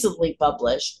just recently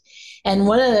published. And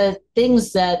one of the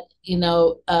things that,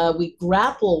 we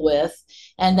grapple with,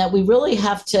 and that we really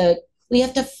have to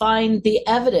find the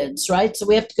evidence, right? So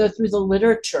we have to go through the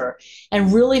literature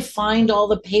and really find all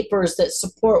the papers that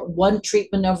support one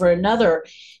treatment over another.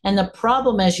 And the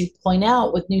problem, as you point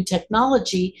out, with new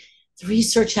technology, the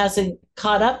research hasn't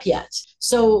caught up yet.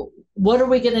 So what are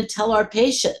we going to tell our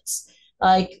patients?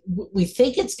 Like, we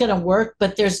think it's going to work,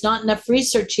 but there's not enough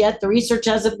research yet. The research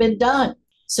hasn't been done.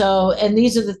 So, and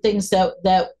these are the things that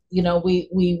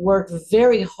we work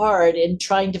very hard in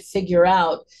trying to figure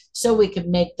out so we can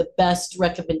make the best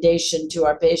recommendation to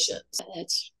our patients.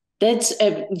 That's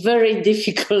a very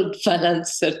difficult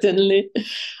balance, certainly.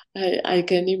 I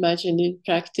can imagine in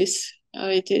practice how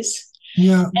it is.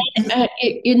 Yeah.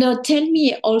 And, tell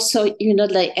me also,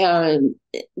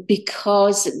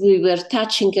 because we were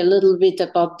touching a little bit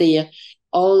about the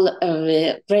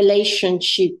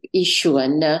relationship issue,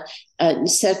 and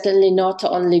certainly not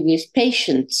only with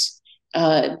patients,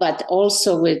 but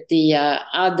also with the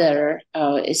other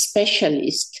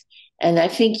specialists. And I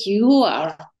think you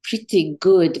are pretty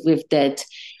good with that.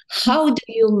 How do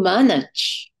you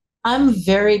manage? I'm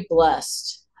very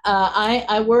blessed.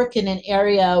 I work in an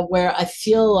area where I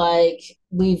feel like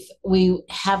we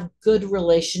have good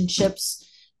relationships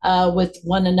with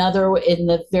one another in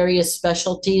the various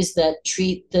specialties that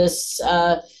treat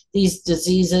these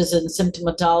diseases and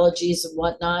symptomatologies and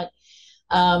whatnot.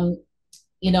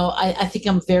 I think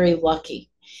I'm very lucky.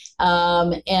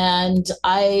 And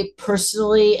I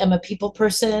personally am a people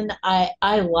person.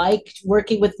 I like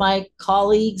working with my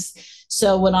colleagues.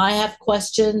 So when I have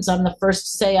questions, I'm the first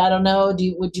to say, I don't know,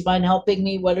 would you mind helping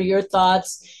me? What are your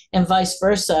thoughts? And vice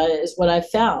versa is what I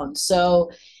found. So,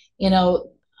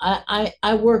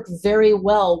 I work very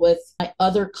well with my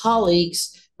other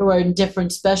colleagues who are in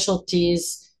different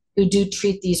specialties who do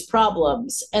treat these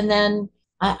problems. And then,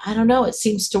 I don't know, it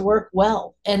seems to work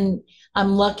well. And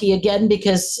I'm lucky again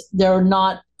because there are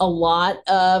not a lot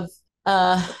of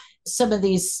some of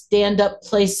these stand-up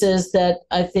places that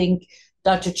I think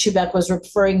Dr. Chuback was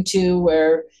referring to,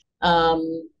 where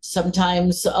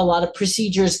sometimes a lot of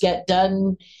procedures get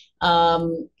done.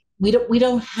 We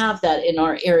don't have that in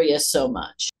our area so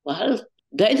much. Well,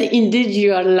 then indeed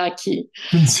you are lucky.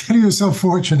 Consider yourself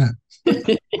fortunate.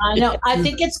 I know. I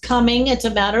think it's coming. It's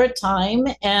a matter of time,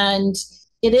 and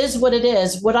it is what it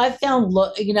is. What I've found,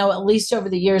 at least over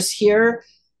the years here,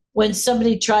 when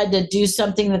somebody tried to do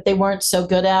something that they weren't so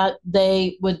good at,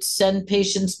 they would send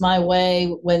patients my way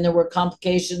when there were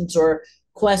complications or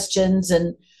questions.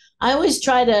 And I always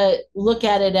try to look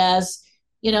at it as,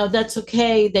 that's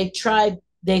okay. They tried,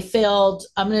 they failed.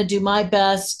 I'm going to do my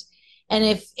best. And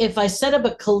if I set up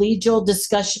a collegial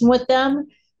discussion with them,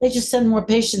 they just send more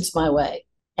patients my way.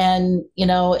 And,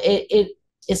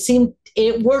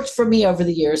 it worked for me over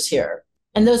the years here.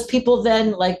 And those people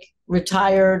then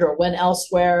retired or went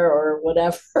elsewhere or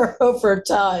whatever over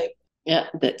time. Yeah,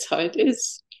 that's how it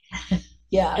is.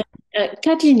 Yeah.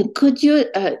 Kathleen, could you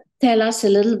tell us a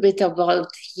little bit about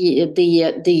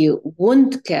the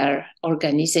wound care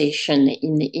organization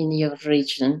in your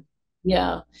region?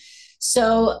 Yeah.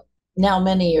 So now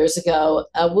many years ago,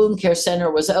 a wound care center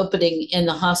was opening in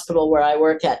the hospital where I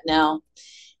work at now.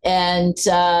 And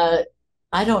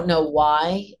I don't know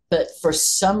why, but for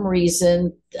some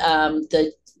reason,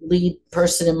 the lead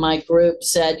person in my group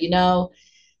said,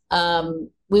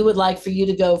 we would like for you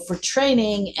to go for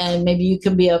training, and maybe you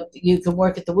can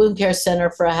work at the wound care center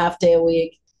for a half day a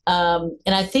week. And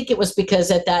I think it was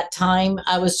because at that time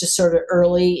I was just sort of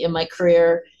early in my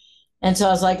career. And so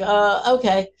I was like,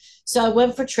 okay. So I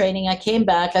went for training. I came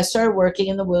back. I started working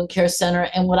in the wound care center.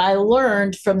 And what I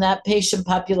learned from that patient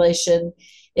population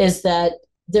is that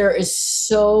there is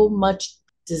so much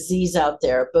disease out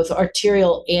there, both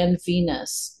arterial and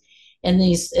venous, in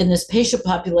this patient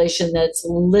population that's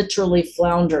literally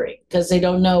floundering because they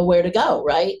don't know where to go,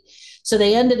 right? So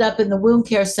they ended up in the wound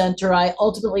care center. I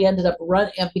ultimately ended up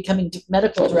becoming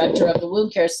medical director of the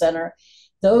wound care center.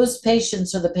 Those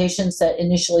patients are the patients that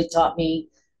initially taught me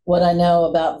what I know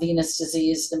about venous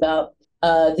disease and about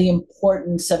the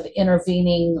importance of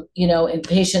intervening, in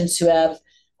patients who have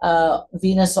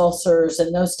venous ulcers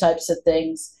and those types of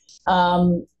things.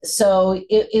 So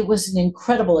it was an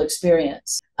incredible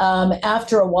experience.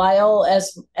 After a while,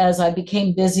 as I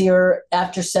became busier,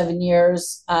 after 7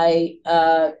 years, I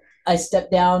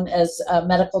stepped down as a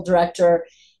medical director,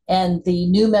 and the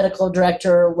new medical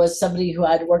director was somebody who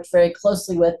I'd worked very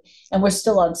closely with, and we're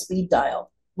still on speed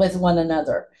dial with one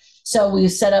another. So we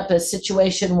set up a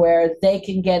situation where they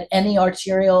can get any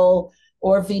arterial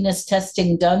or venous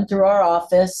testing done through our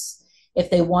office.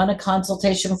 If they want a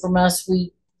consultation from us,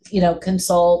 we,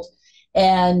 consult,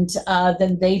 and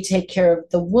then they take care of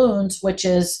the wounds, which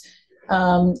is,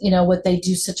 what they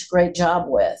do such a great job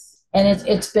with. And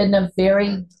it's been a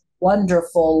very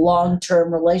wonderful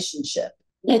long-term relationship.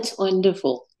 That's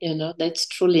wonderful. That's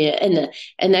truly,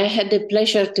 and I had the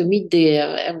pleasure to meet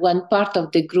the one part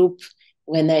of the group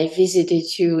when I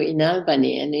visited you in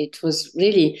Albany, and it was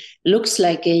really looks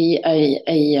like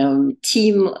a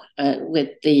team with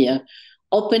the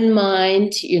open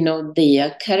mind, they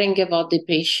are caring about the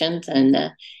patient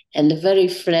and very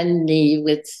friendly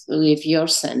with your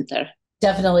center.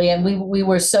 Definitely, and we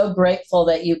were so grateful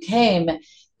that you came,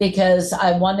 because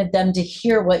I wanted them to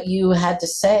hear what you had to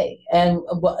say and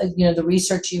the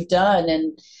research you've done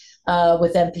and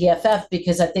with MPFF,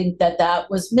 because I think that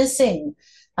was missing.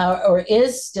 or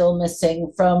is still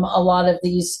missing from a lot of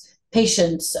these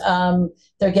patients.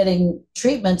 They're getting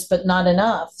treatments, but not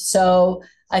enough. So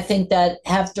I think that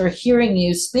after hearing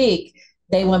you speak,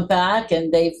 they went back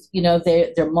and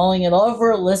they're mulling it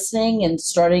over, listening, and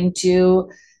starting to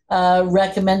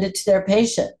recommend it to their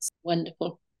patients.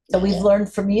 Wonderful. So we've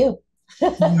learned from you.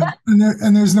 Yeah.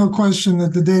 And there's no question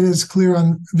that the data is clear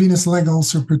on venous leg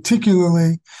ulcer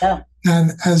particularly. Yeah.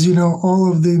 And as you know,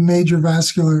 all of the major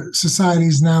vascular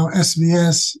societies now,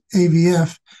 SVS,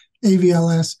 AVF,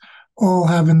 AVLS, all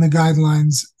have in the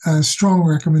guidelines a strong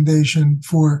recommendation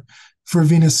for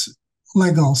venous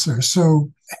leg ulcer.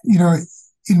 So,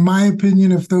 in my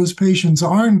opinion, if those patients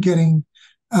aren't getting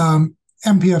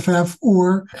MPFF,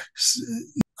 or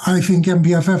I think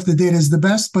MPFF, the data is the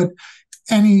best, but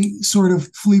any sort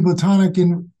of phlebotonic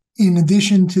in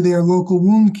addition to their local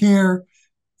wound care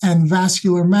and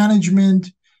vascular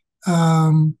management,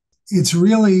 it's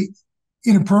really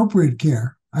inappropriate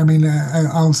care. I mean,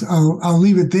 I'll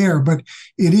leave it there, but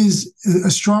it is a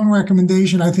strong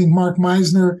recommendation. I think Mark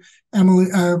Meisner,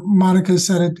 Monika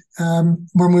said it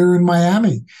when we were in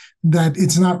Miami, that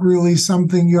it's not really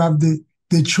something you have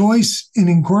the choice in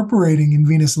incorporating in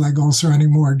venous leg ulcer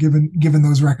anymore, given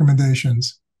those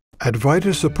recommendations. At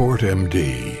VitaSupport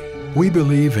MD, we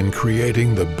believe in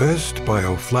creating the best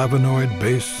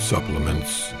bioflavonoid-based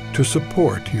supplements to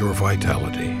support your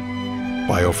vitality.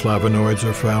 Bioflavonoids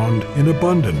are found in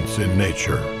abundance in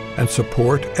nature and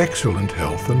support excellent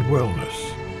health and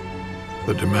wellness.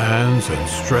 The demands and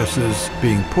stresses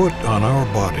being put on our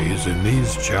bodies in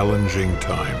these challenging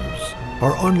times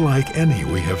are unlike any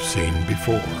we have seen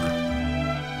before.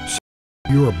 Support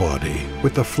your body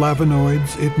with the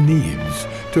flavonoids it needs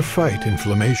to fight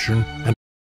inflammation. And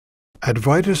at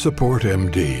VitaSupport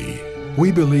MD,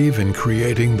 we believe in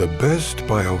creating the best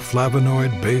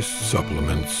bioflavonoid-based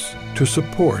supplements to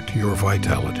support your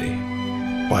vitality.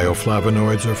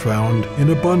 Bioflavonoids are found in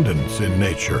abundance in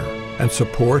nature and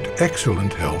support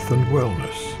excellent health and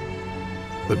wellness.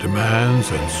 The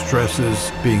demands and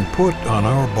stresses being put on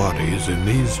our bodies in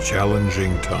these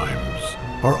challenging times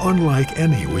are unlike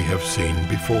any we have seen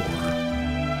before.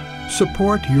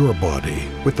 Support your body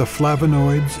with the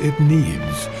flavonoids it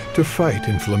needs to fight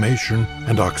inflammation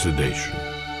and oxidation.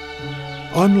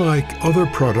 Unlike other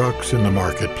products in the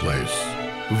marketplace,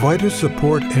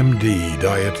 VitaSupport MD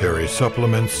dietary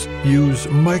supplements use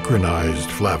micronized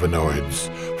flavonoids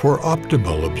for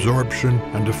optimal absorption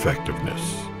and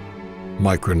effectiveness.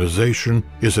 Micronization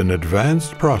is an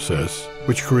advanced process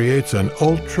which creates an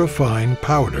ultra-fine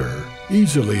powder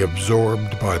easily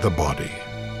absorbed by the body.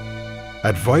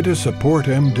 At VitaSupport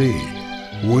MD,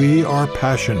 we are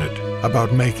passionate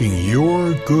about making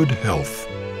your good health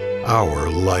our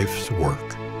life's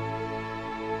work.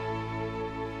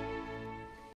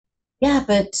 Yeah,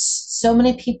 but so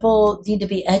many people need to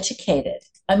be educated.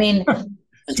 I mean,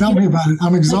 tell me about it.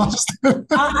 I'm exhausted.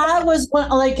 I was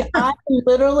like,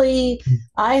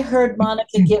 I heard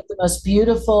Monika give the most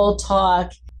beautiful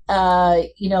talk,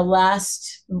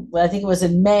 last, I think it was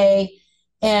in May.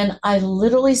 And I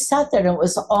literally sat there and it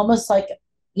was almost like,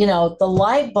 the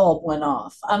light bulb went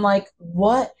off. I'm like,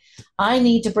 what? I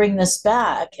need to bring this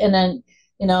back. And then,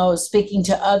 speaking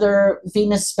to other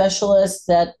venous specialists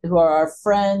who are our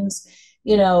friends,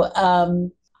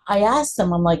 I asked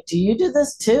them, I'm like, do you do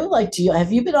this too? Like,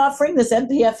 have you been offering this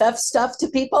MPFF stuff to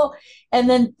people? And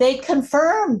then they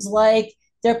confirmed, like,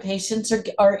 their patients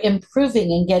are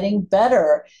improving and getting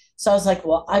better. So I was like,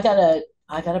 well, I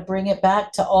gotta bring it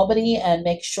back to Albany and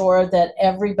make sure that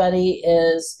everybody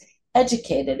is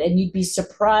educated. And you'd be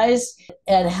surprised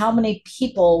at how many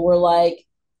people were like,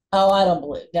 oh, I don't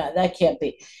believe that. That can't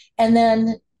be. And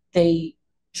then they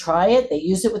try it. They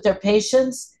use it with their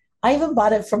patients. I even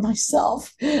bought it for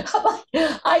myself. I'm like,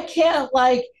 I can't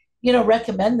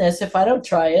recommend this if I don't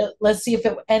try it. Let's see if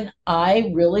it, and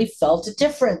I really felt a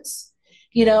difference.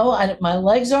 My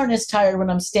legs aren't as tired when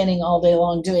I'm standing all day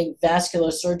long doing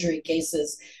vascular surgery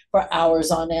cases for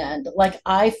hours on end.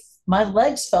 My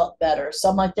legs felt better. So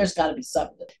I'm like, there's got to be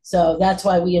something. So that's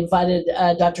why we invited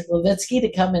Dr. Gloviczki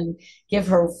to come and give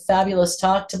her fabulous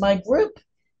talk to my group.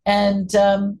 And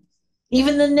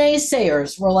even the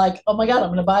naysayers were like, oh my God, I'm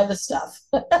going to buy this stuff.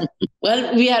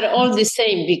 Well, we are all the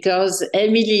same because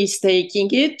Emily is taking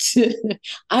it,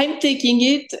 I'm taking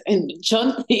it, and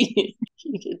John taking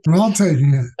it. We're all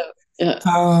taking it. Yeah.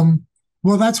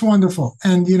 Well, that's wonderful.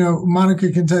 And,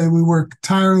 Monika can tell you we work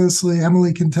tirelessly.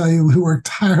 Emily can tell you we work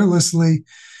tirelessly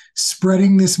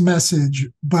spreading this message,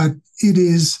 but it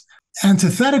is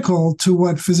antithetical to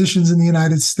what physicians in the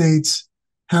United States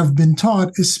have been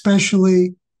taught,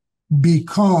 especially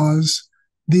because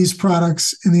these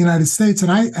products in the United States,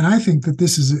 and I think that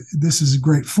this is a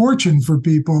great fortune for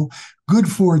people, good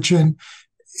fortune,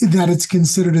 that it's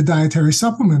considered a dietary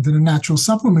supplement and a natural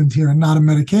supplement here and not a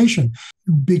medication.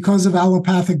 Because of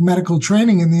allopathic medical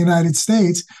training in the United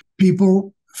States,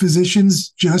 physicians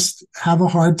just have a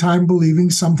hard time believing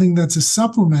something that's a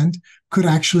supplement could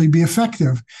actually be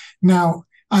effective. Now,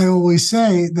 I always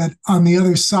say that on the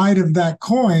other side of that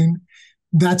coin,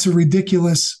 that's a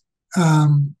ridiculous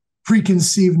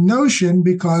preconceived notion,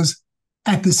 because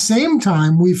at the same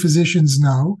time, we physicians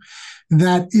know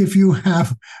that if you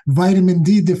have vitamin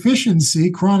D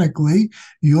deficiency chronically,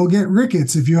 you'll get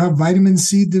rickets. If you have vitamin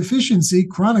C deficiency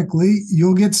chronically,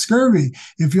 you'll get scurvy.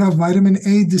 If you have vitamin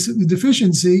A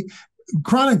deficiency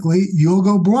chronically, you'll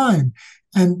go blind.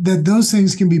 And that those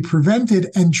things can be prevented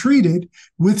and treated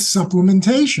with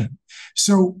supplementation.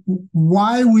 So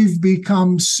why we've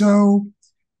become so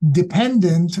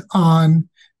dependent on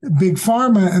big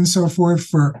pharma and so forth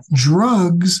for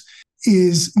drugs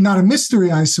is not a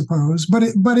mystery, I suppose, but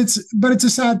it's a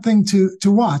sad thing to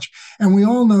watch. And we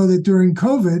all know that during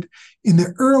COVID, in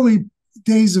the early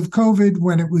days of COVID,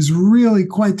 when it was really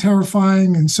quite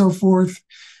terrifying and so forth,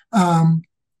 and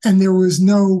there was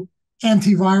no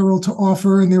antiviral to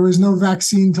offer and there was no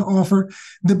vaccine to offer,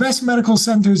 the best medical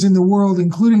centers in the world,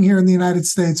 including here in the United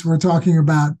States, were talking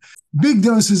about big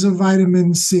doses of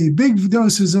vitamin C, big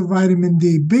doses of vitamin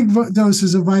D, big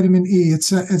doses of vitamin E, et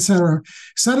cetera.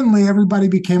 Suddenly, everybody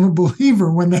became a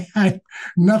believer when they had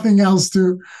nothing else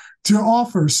to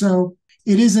offer. So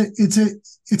it's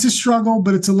a struggle,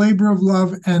 but it's a labor of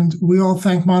love. And we all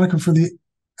thank Monika for the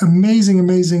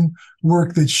amazing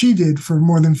work that she did for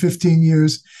more than 15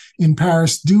 years in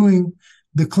Paris, doing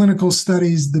the clinical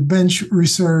studies, the bench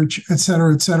research, et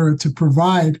cetera, to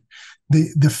provide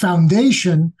the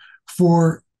foundation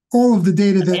for all of the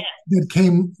data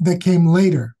that came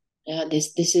later. Yeah,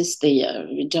 this is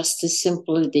the just as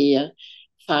simple the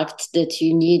fact that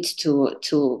you need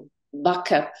to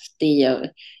back up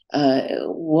the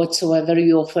whatsoever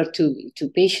you offer to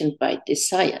patient by the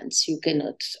science. You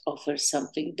cannot offer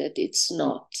something that it's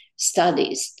not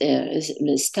studied,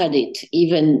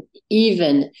 even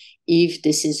if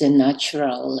this is a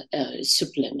natural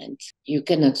supplement. You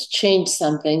cannot change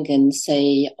something and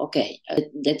say, okay,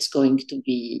 that's going to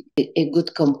be a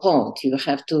good compound. You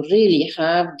have to really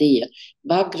have the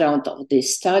background of the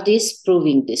studies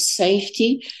proving the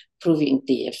safety, proving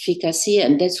the efficacy,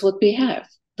 and that's what we have.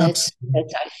 That's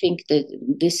I think that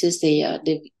this is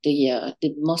the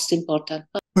most important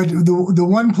part. But the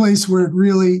one place where it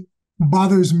really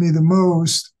bothers me the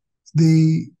most,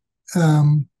 the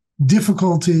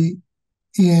difficulty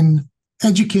in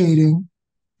educating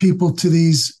people to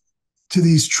these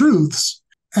truths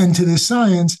and to this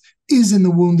science, is in the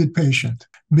wounded patient,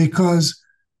 because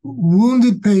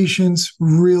wounded patients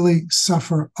really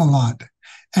suffer a lot.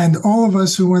 And all of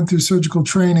us who went through surgical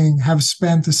training have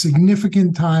spent a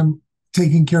significant time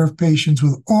taking care of patients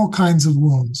with all kinds of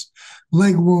wounds: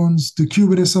 leg wounds,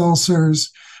 decubitus ulcers,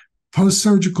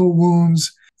 post-surgical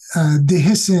wounds,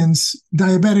 dehiscence,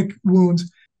 diabetic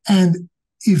wounds. And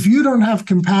if you don't have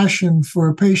compassion for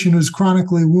a patient who's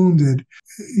chronically wounded,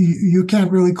 you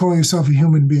can't really call yourself a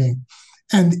human being.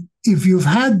 And if you've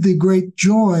had the great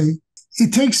joy,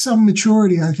 it takes some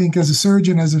maturity, I think, as a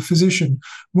surgeon, as a physician.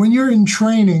 When you're in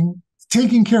training,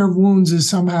 taking care of wounds is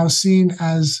somehow seen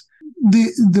as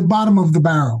the bottom of the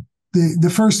barrel,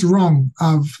 the first rung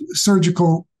of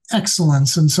surgical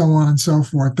excellence, and so on and so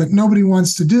forth, that nobody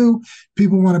wants to do.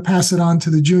 People want to pass it on to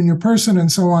the junior person,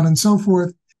 and so on and so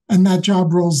forth, and that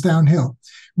job rolls downhill.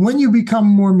 When you become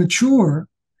more mature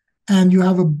and you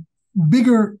have a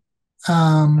bigger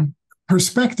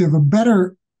perspective, a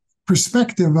better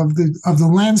perspective of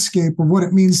the landscape of what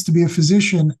it means to be a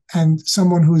physician and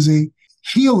someone who is a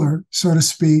healer, so to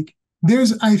speak,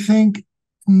 there's, I think,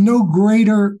 no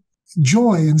greater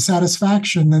joy and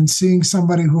satisfaction than seeing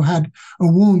somebody who had a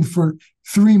wound for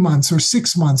 3 months or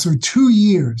 6 months or 2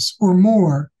 years or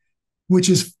more, which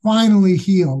is finally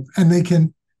healed, and they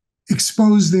can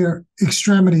expose their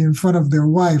extremity in front of their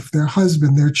wife, their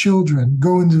husband, their children,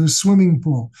 go into a swimming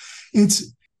pool.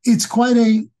 It's quite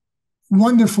a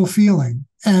wonderful feeling.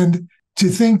 And to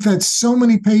think that so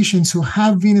many patients who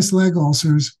have venous leg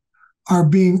ulcers are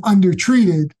being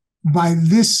undertreated by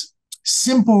this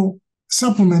simple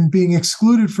supplement being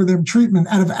excluded for their treatment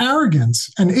out of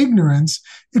arrogance and ignorance,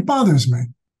 it bothers me.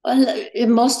 Well,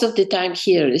 most of the time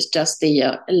here is just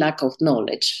the lack of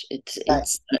knowledge.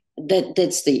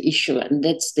 That's the issue, and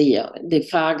that's the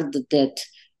fact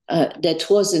that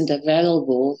wasn't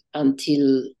available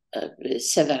until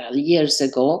several years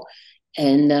ago,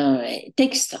 and it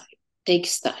takes time.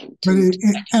 takes time.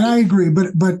 And I agree,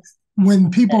 but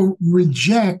when people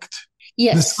reject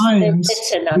the science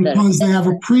because they have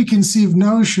a preconceived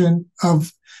notion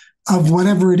of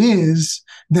whatever it is,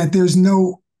 that there's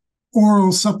no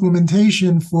oral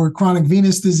supplementation for chronic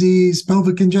venous disease,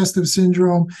 pelvic congestive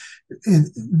syndrome,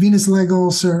 venous leg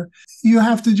ulcer, you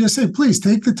have to just say, please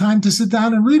take the time to sit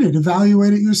down and read it,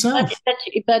 evaluate it yourself.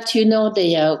 But you know,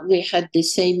 we had the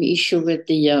same issue with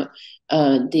the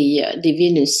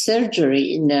venous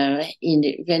surgery in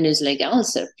venous leg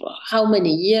ulcer. How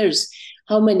many years,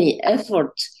 how many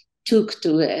effort took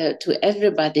to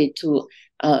everybody to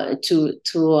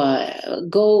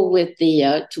go with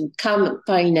to come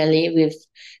finally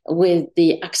with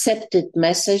the accepted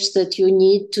message that you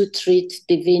need to treat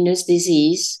the venous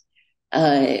disease.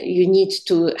 You need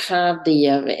to have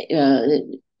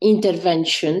the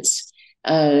interventions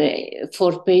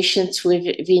for patients with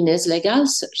venous leg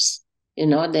ulcers. You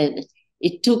know, that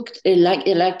it took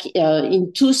like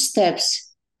in two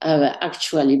steps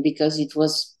actually, because it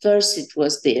was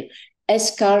the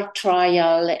SCAR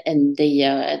trial, and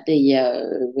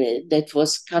that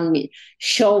was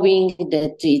showing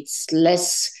that it's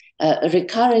less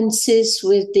recurrences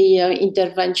with the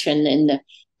intervention,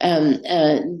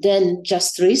 and then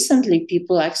just recently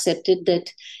people accepted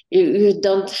that you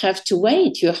don't have to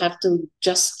wait. You have to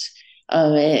just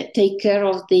take care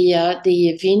of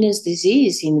the venous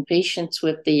disease in patients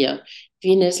with the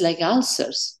venous leg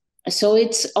ulcers. So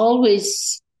it's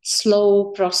always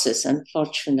slow process,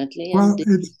 unfortunately. Well,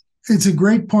 it's a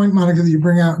great point, Monika, that you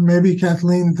bring out. Maybe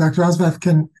Kathleen, Dr. Ozsvath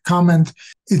can comment.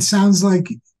 It sounds like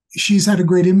she's had a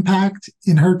great impact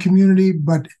in her community,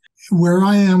 but where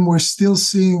I am, we're still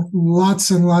seeing lots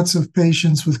and lots of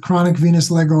patients with chronic venous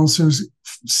leg ulcers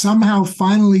somehow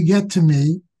finally get to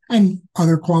me and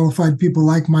other qualified people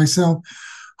like myself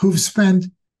who've spent,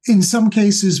 in some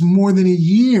cases, more than a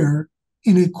year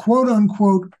in a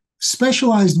quote-unquote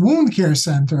specialized wound care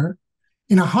center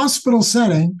in a hospital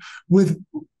setting with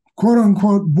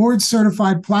quote-unquote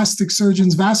board-certified plastic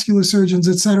surgeons, vascular surgeons,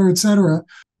 et cetera,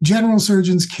 general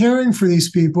surgeons caring for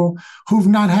these people who've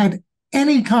not had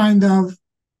any kind of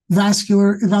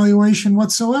vascular evaluation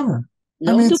whatsoever.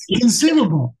 I mean, it's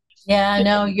inconceivable. Yeah,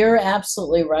 no, you're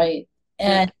absolutely right.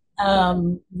 And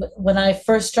when I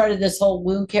first started this whole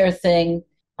wound care thing,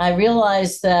 I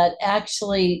realized that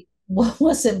actually what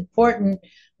was important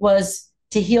was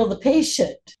to heal the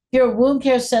patient. If you're a wound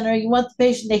care center, you want the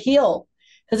patient to heal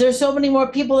because there's so many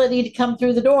more people that need to come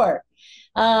through the door.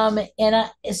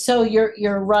 So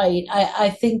you're right.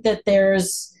 I think that there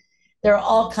are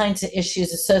all kinds of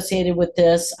issues associated with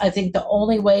this. I think the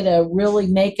only way to really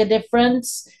make a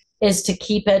difference is to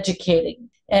keep educating.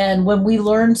 And when we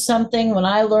learn something, when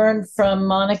I learned from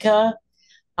Monika,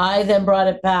 I then brought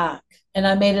it back and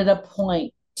I made it a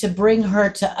point to bring her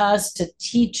to us, to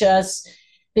teach us,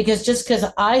 because just because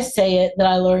I say it that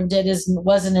I learned it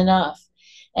wasn't enough.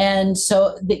 And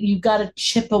so that you've got to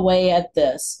chip away at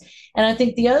this. And I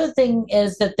think the other thing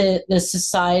is that the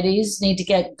societies need to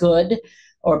get good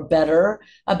or better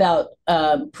about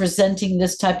presenting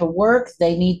this type of work.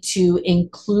 They need to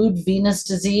include venous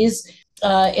disease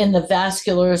in the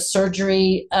vascular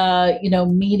surgery,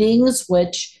 meetings,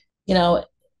 which,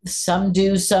 some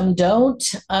do, some don't.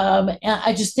 And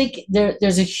I just think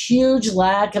there's a huge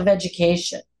lack of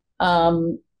education.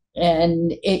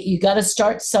 And you got to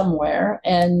start somewhere.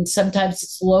 And sometimes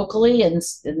it's locally, and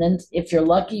then if you're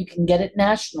lucky, you can get it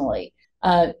nationally.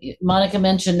 Monika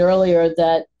mentioned earlier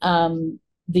that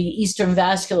the Eastern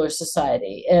Vascular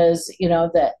Society is,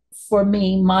 that for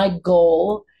me, my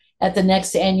goal at the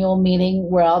next annual meeting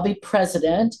where I'll be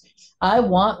president, I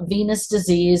want venous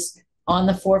disease on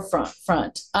the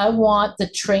forefront. I want the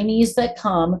trainees that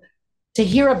come to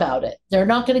hear about it. They're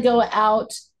not going to go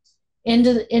out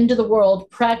into the world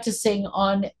practicing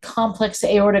on complex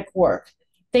aortic work.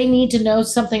 They need to know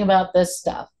something about this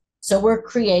stuff. So we're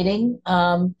creating,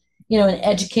 an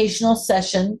educational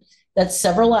session that's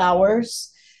several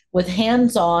hours with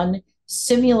hands-on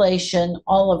simulation,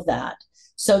 all of that,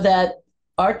 so that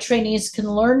our trainees can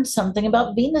learn something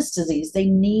about venous disease. They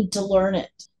need to learn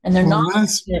it. And they're not.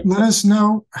 Let us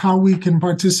know how we can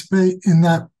participate in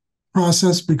that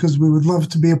process, because we would love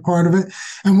to be a part of it.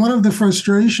 And one of the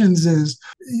frustrations is,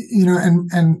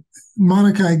 and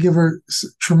Monika, I give her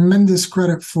tremendous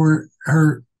credit for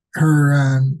her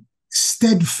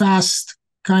steadfast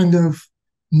kind of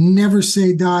never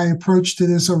say die approach to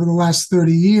this over the last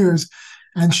 30 years.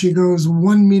 And she goes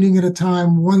one meeting at a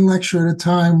time, one lecture at a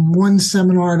time, one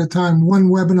seminar at a time, one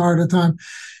webinar at a time.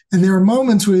 And there are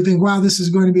moments where you think, wow, this is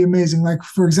going to be amazing. Like,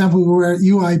 for example, we were at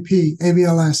UIP,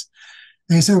 AVLS,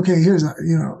 And you say, okay, here's,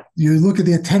 you look at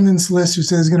the attendance list, you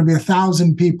say there's going to be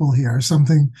 1,000 people here,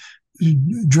 something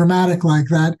dramatic like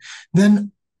that.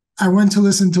 Then I went to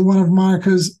listen to one of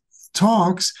Monika's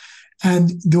talks,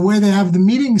 and the way they have the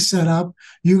meeting set up,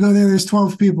 you go there's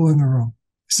 12 people in the room,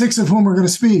 6 of whom are going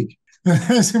to speak. And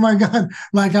I say, my God,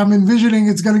 like I'm envisioning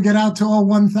it's going to get out to all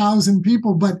 1,000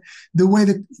 people. But the way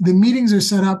that the meetings are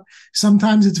set up,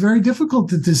 sometimes it's very difficult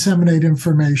to disseminate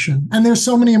information. And there's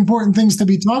so many important things to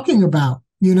be talking about,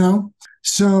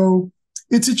 So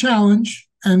it's a challenge,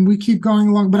 and we keep going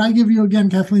along. But I give you, again,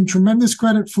 Kathleen, tremendous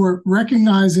credit for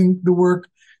recognizing the work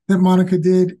that Monika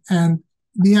did and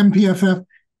the MPFF,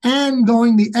 and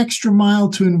going the extra mile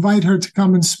to invite her to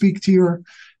come and speak to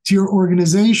your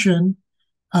organization.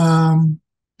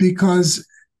 Because,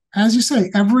 as you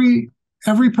say, every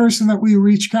person that we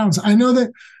reach counts. I know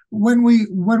that when we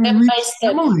reached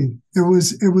Emily, it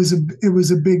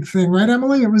was a big thing, right,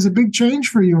 Emily? It was a big change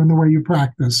for you in the way you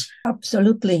practice.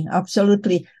 Absolutely.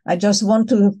 I just want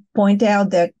to point out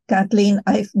that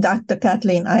Dr.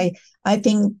 Kathleen, I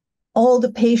think all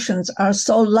the patients are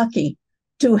so lucky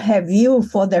to have you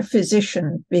for their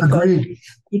physician, because Agreed.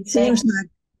 It seems like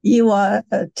you are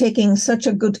taking such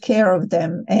a good care of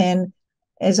them. And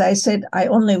as I said, I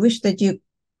only wish that you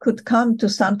could come to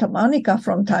Santa Monica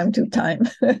from time to time.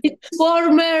 It's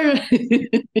warmer.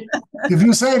 If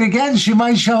you say it again, she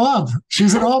might show up.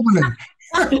 She's in Albany.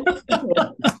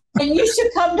 And you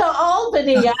should come to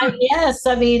Albany. Yes.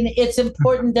 I mean, it's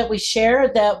important that we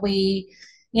share, that we,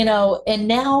 and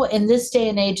now in this day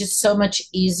and age, it's so much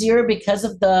easier because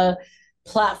of the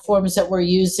platforms that we're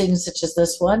using, such as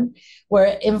this one,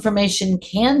 where information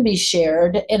can be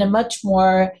shared in a much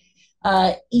more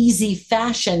easy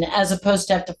fashion, as opposed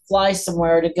to have to fly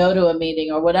somewhere to go to a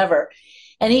meeting or whatever.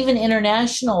 And even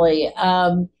internationally,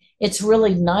 it's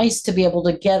really nice to be able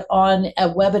to get on a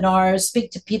webinar,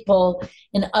 speak to people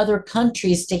in other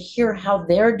countries to hear how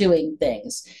they're doing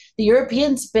things. The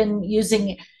Europeans been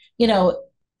using,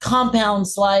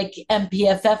 compounds like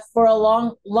MPFF for a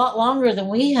lot longer than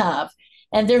we have.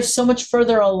 And they're so much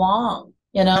further along,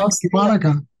 Thanks to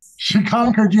Monika. She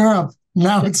conquered Europe.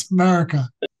 Now it's America.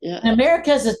 Yeah. And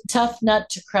America is a tough nut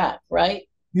to crack, right?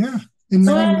 Yeah, in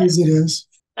many ways it is.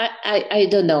 I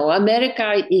don't know.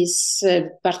 America is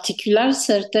particular,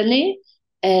 certainly,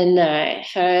 and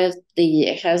has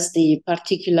the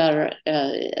particular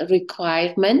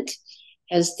requirement.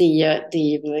 Has they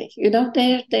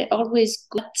always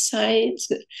good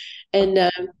sides, and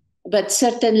but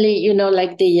certainly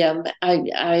like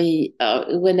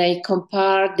when I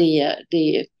compare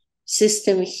the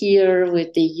system here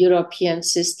with the European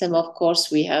system, of course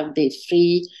we have the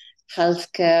free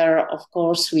healthcare. Of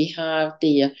course we have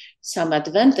some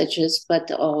advantages, but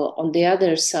on the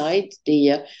other side,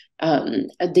 the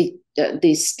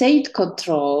state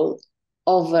control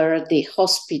over the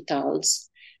hospitals,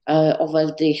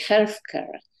 over the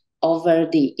healthcare, over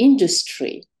the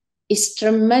industry is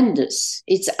tremendous.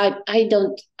 I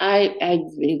will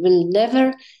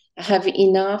never have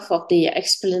enough of the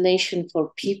explanation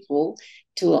for people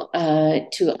to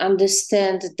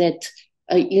understand that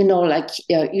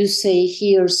you say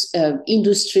here's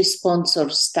industry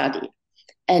sponsored study,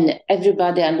 and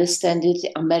everybody understands it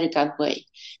the American way.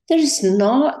 There is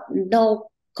no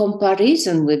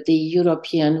comparison with the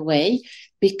European way,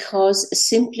 because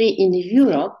simply in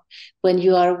Europe, when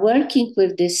you are working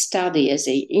with this study as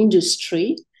an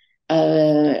industry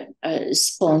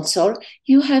sponsor,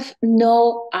 you have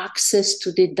no access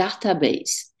to the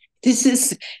database. This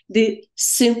is the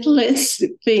simplest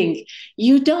thing.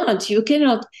 You cannot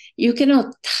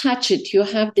touch it. You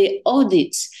have the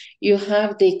audits, you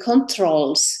have the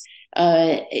controls.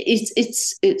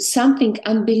 It's something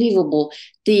unbelievable.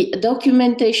 The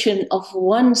documentation of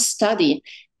one study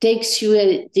takes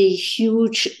you the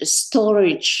huge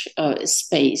storage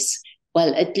space.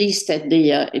 Well, at least at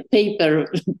the paper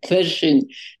version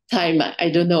time, I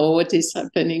don't know what is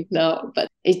happening now, but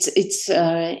it's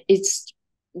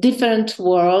different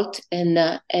world, and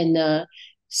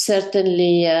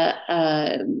certainly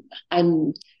I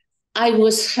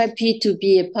was happy to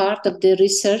be a part of the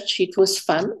research. It was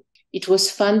fun. It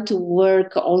was fun to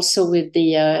work also with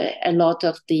a lot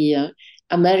of the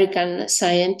American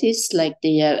scientists, like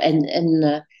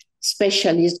and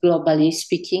specialists globally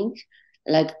speaking,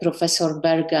 like Professor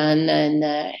Bergan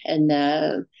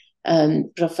and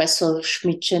Professor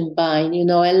Schmidt-Bein.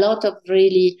 A lot of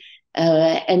really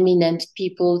eminent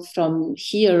people from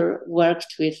here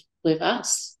worked with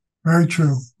us. Very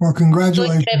true. Well,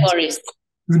 congratulations. Good memories.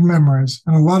 Good memories.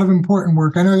 And a lot of important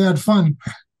work. I know you had fun,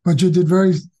 but you did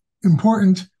very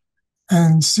important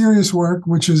and serious work,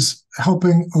 which is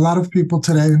helping a lot of people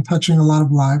today and touching a lot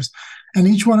of lives. And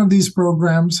each one of these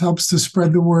programs helps to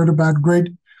spread the word about great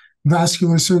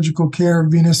vascular surgical care,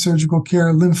 venous surgical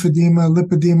care, lymphedema,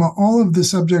 lipedema, all of the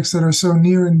subjects that are so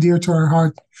near and dear to our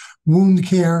heart, wound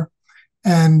care.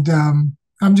 And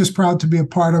I'm just proud to be a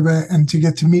part of it and to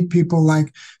get to meet people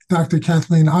like Dr.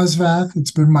 Kathleen Ozsvath. It's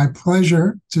been my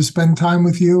pleasure to spend time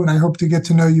with you, and I hope to get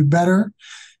to know you better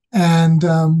and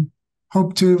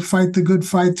hope to fight the good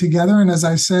fight together. And as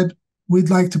I said,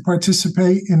 we'd like to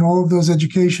participate in all of those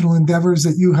educational endeavors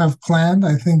that you have planned.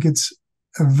 I think it's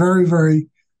a very, very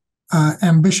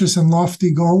ambitious and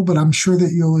lofty goal, but I'm sure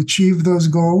that you'll achieve those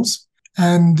goals.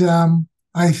 And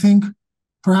I think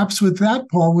perhaps with that,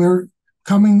 Paul, we're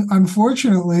coming,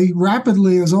 unfortunately,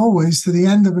 rapidly as always, to the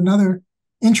end of another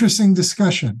interesting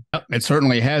discussion. It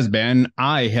certainly has been.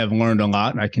 I have learned a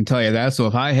lot, I can tell you that. So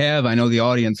if I have, I know the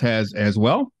audience has as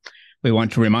well. We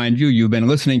want to remind you, you've been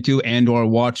listening to and or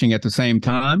watching at the same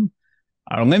time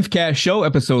our Lymphcast show,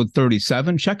 episode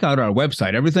 37. Check out our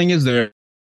website. Everything is there.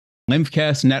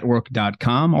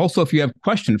 lymphcastnetwork.com. Also, if you have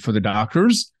questions for the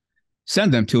doctors,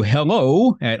 send them to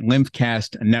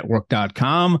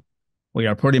hello@lymphcastnetwork.com. We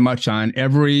are pretty much on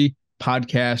every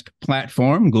podcast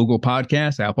platform, Google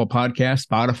Podcasts, Apple Podcasts,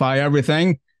 Spotify,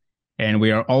 everything. And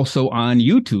we are also on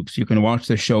YouTube, so you can watch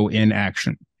the show in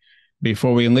action.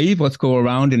 Before we leave, let's go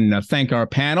around and thank our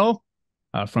panel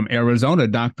from Arizona,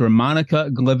 Dr. Monika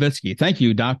Gloviczki. Thank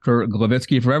you, Dr.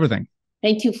 Gloviczki, for everything.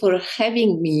 Thank you for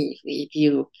having me with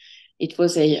you. It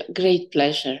was a great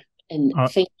pleasure. And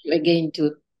thank you again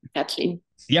to Kathleen.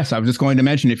 Yes, I was just going to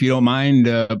mention, if you don't mind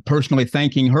personally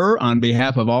thanking her on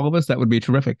behalf of all of us, that would be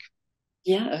terrific.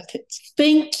 Yeah,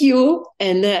 thank you.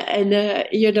 And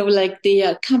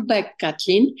come back,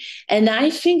 Kathleen. And I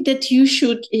think that you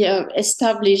should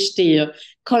establish the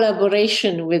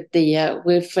collaboration with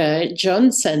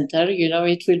John Center.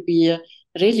 It will be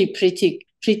really pretty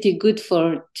good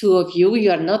for two of you.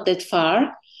 You are not that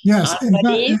far. Yes.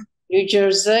 Albany, New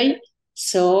Jersey.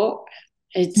 So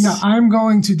I'm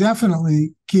going to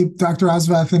definitely keep Dr.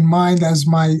 Ozsvath in mind as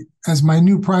my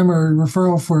new primary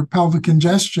referral for pelvic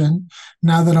congestion,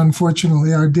 now that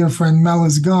unfortunately our dear friend Mel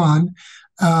is gone.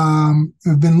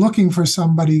 We've been looking for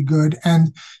somebody good,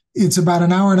 and it's about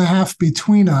an hour and a half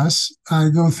between us. I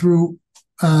go through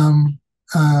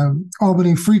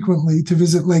Albany frequently to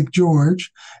visit Lake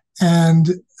George,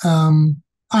 and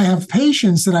I have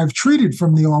patients that I've treated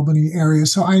from the Albany area,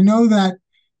 so I know that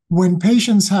when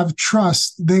patients have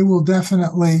trust, they will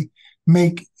definitely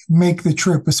make the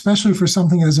trip, especially for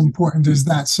something as important as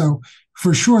that. So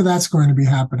for sure, that's going to be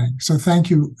happening. So thank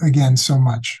you again so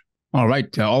much. All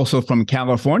right. Also from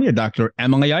California, Dr.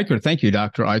 Emily Iker. Thank you,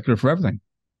 Dr. Iker, for everything.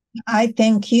 I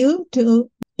thank you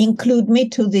to include me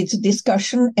to this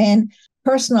discussion. And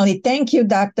personally, thank you,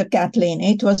 Dr. Kathleen.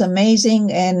 It was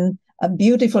amazing and a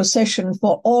beautiful session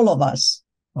for all of us.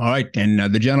 All right. And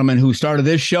the gentleman who started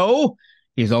this show,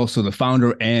 he's also the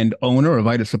founder and owner of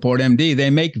Vital Support MD. They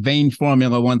make Vein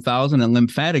Formula 1000 and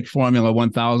Lymphatic Formula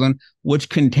 1000, which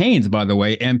contains, by the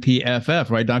way, MPFF,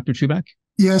 right, Dr. Chuback?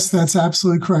 Yes, that's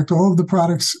absolutely correct. All of the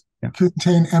products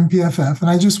contain MPFF. And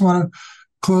I just want to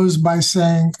close by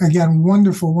saying, again,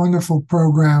 wonderful, wonderful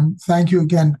program. Thank you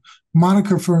again,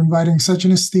 Monika, for inviting such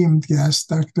an esteemed guest.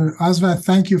 Dr. Ozsvath,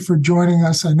 thank you for joining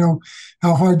us. I know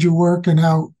how hard you work and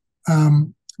how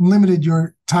limited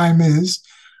your time is.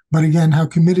 But again, how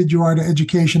committed you are to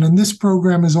education. And this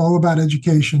program is all about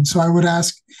education. So I would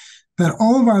ask that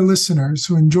all of our listeners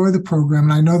who enjoy the program,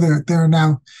 and I know there are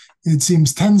now, it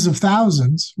seems, tens of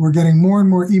thousands. We're getting more and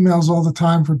more emails all the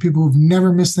time from people who've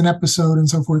never missed an episode and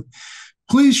so forth.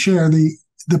 Please share the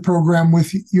program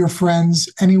with your friends,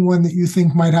 anyone that you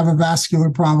think might have a vascular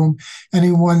problem,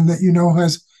 anyone that you know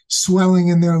has swelling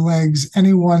in their legs,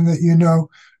 anyone that you know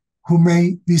who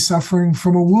may be suffering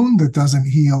from a wound that doesn't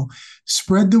heal.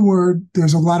 Spread the word.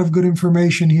 There's a lot of good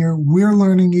information here. We're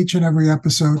learning each and every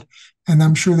episode, and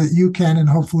I'm sure that you can, and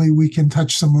hopefully we can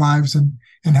touch some lives and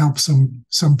help some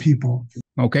people.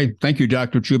 Okay. Thank you,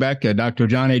 Dr. Chuback. Dr.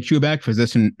 John A. Chuback,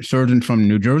 physician surgeon from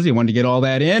New Jersey. Wanted to get all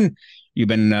that in. You've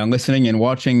been listening and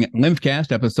watching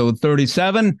Lymphcast, episode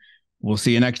 37. We'll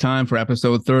see you next time for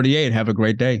episode 38. Have a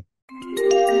great day.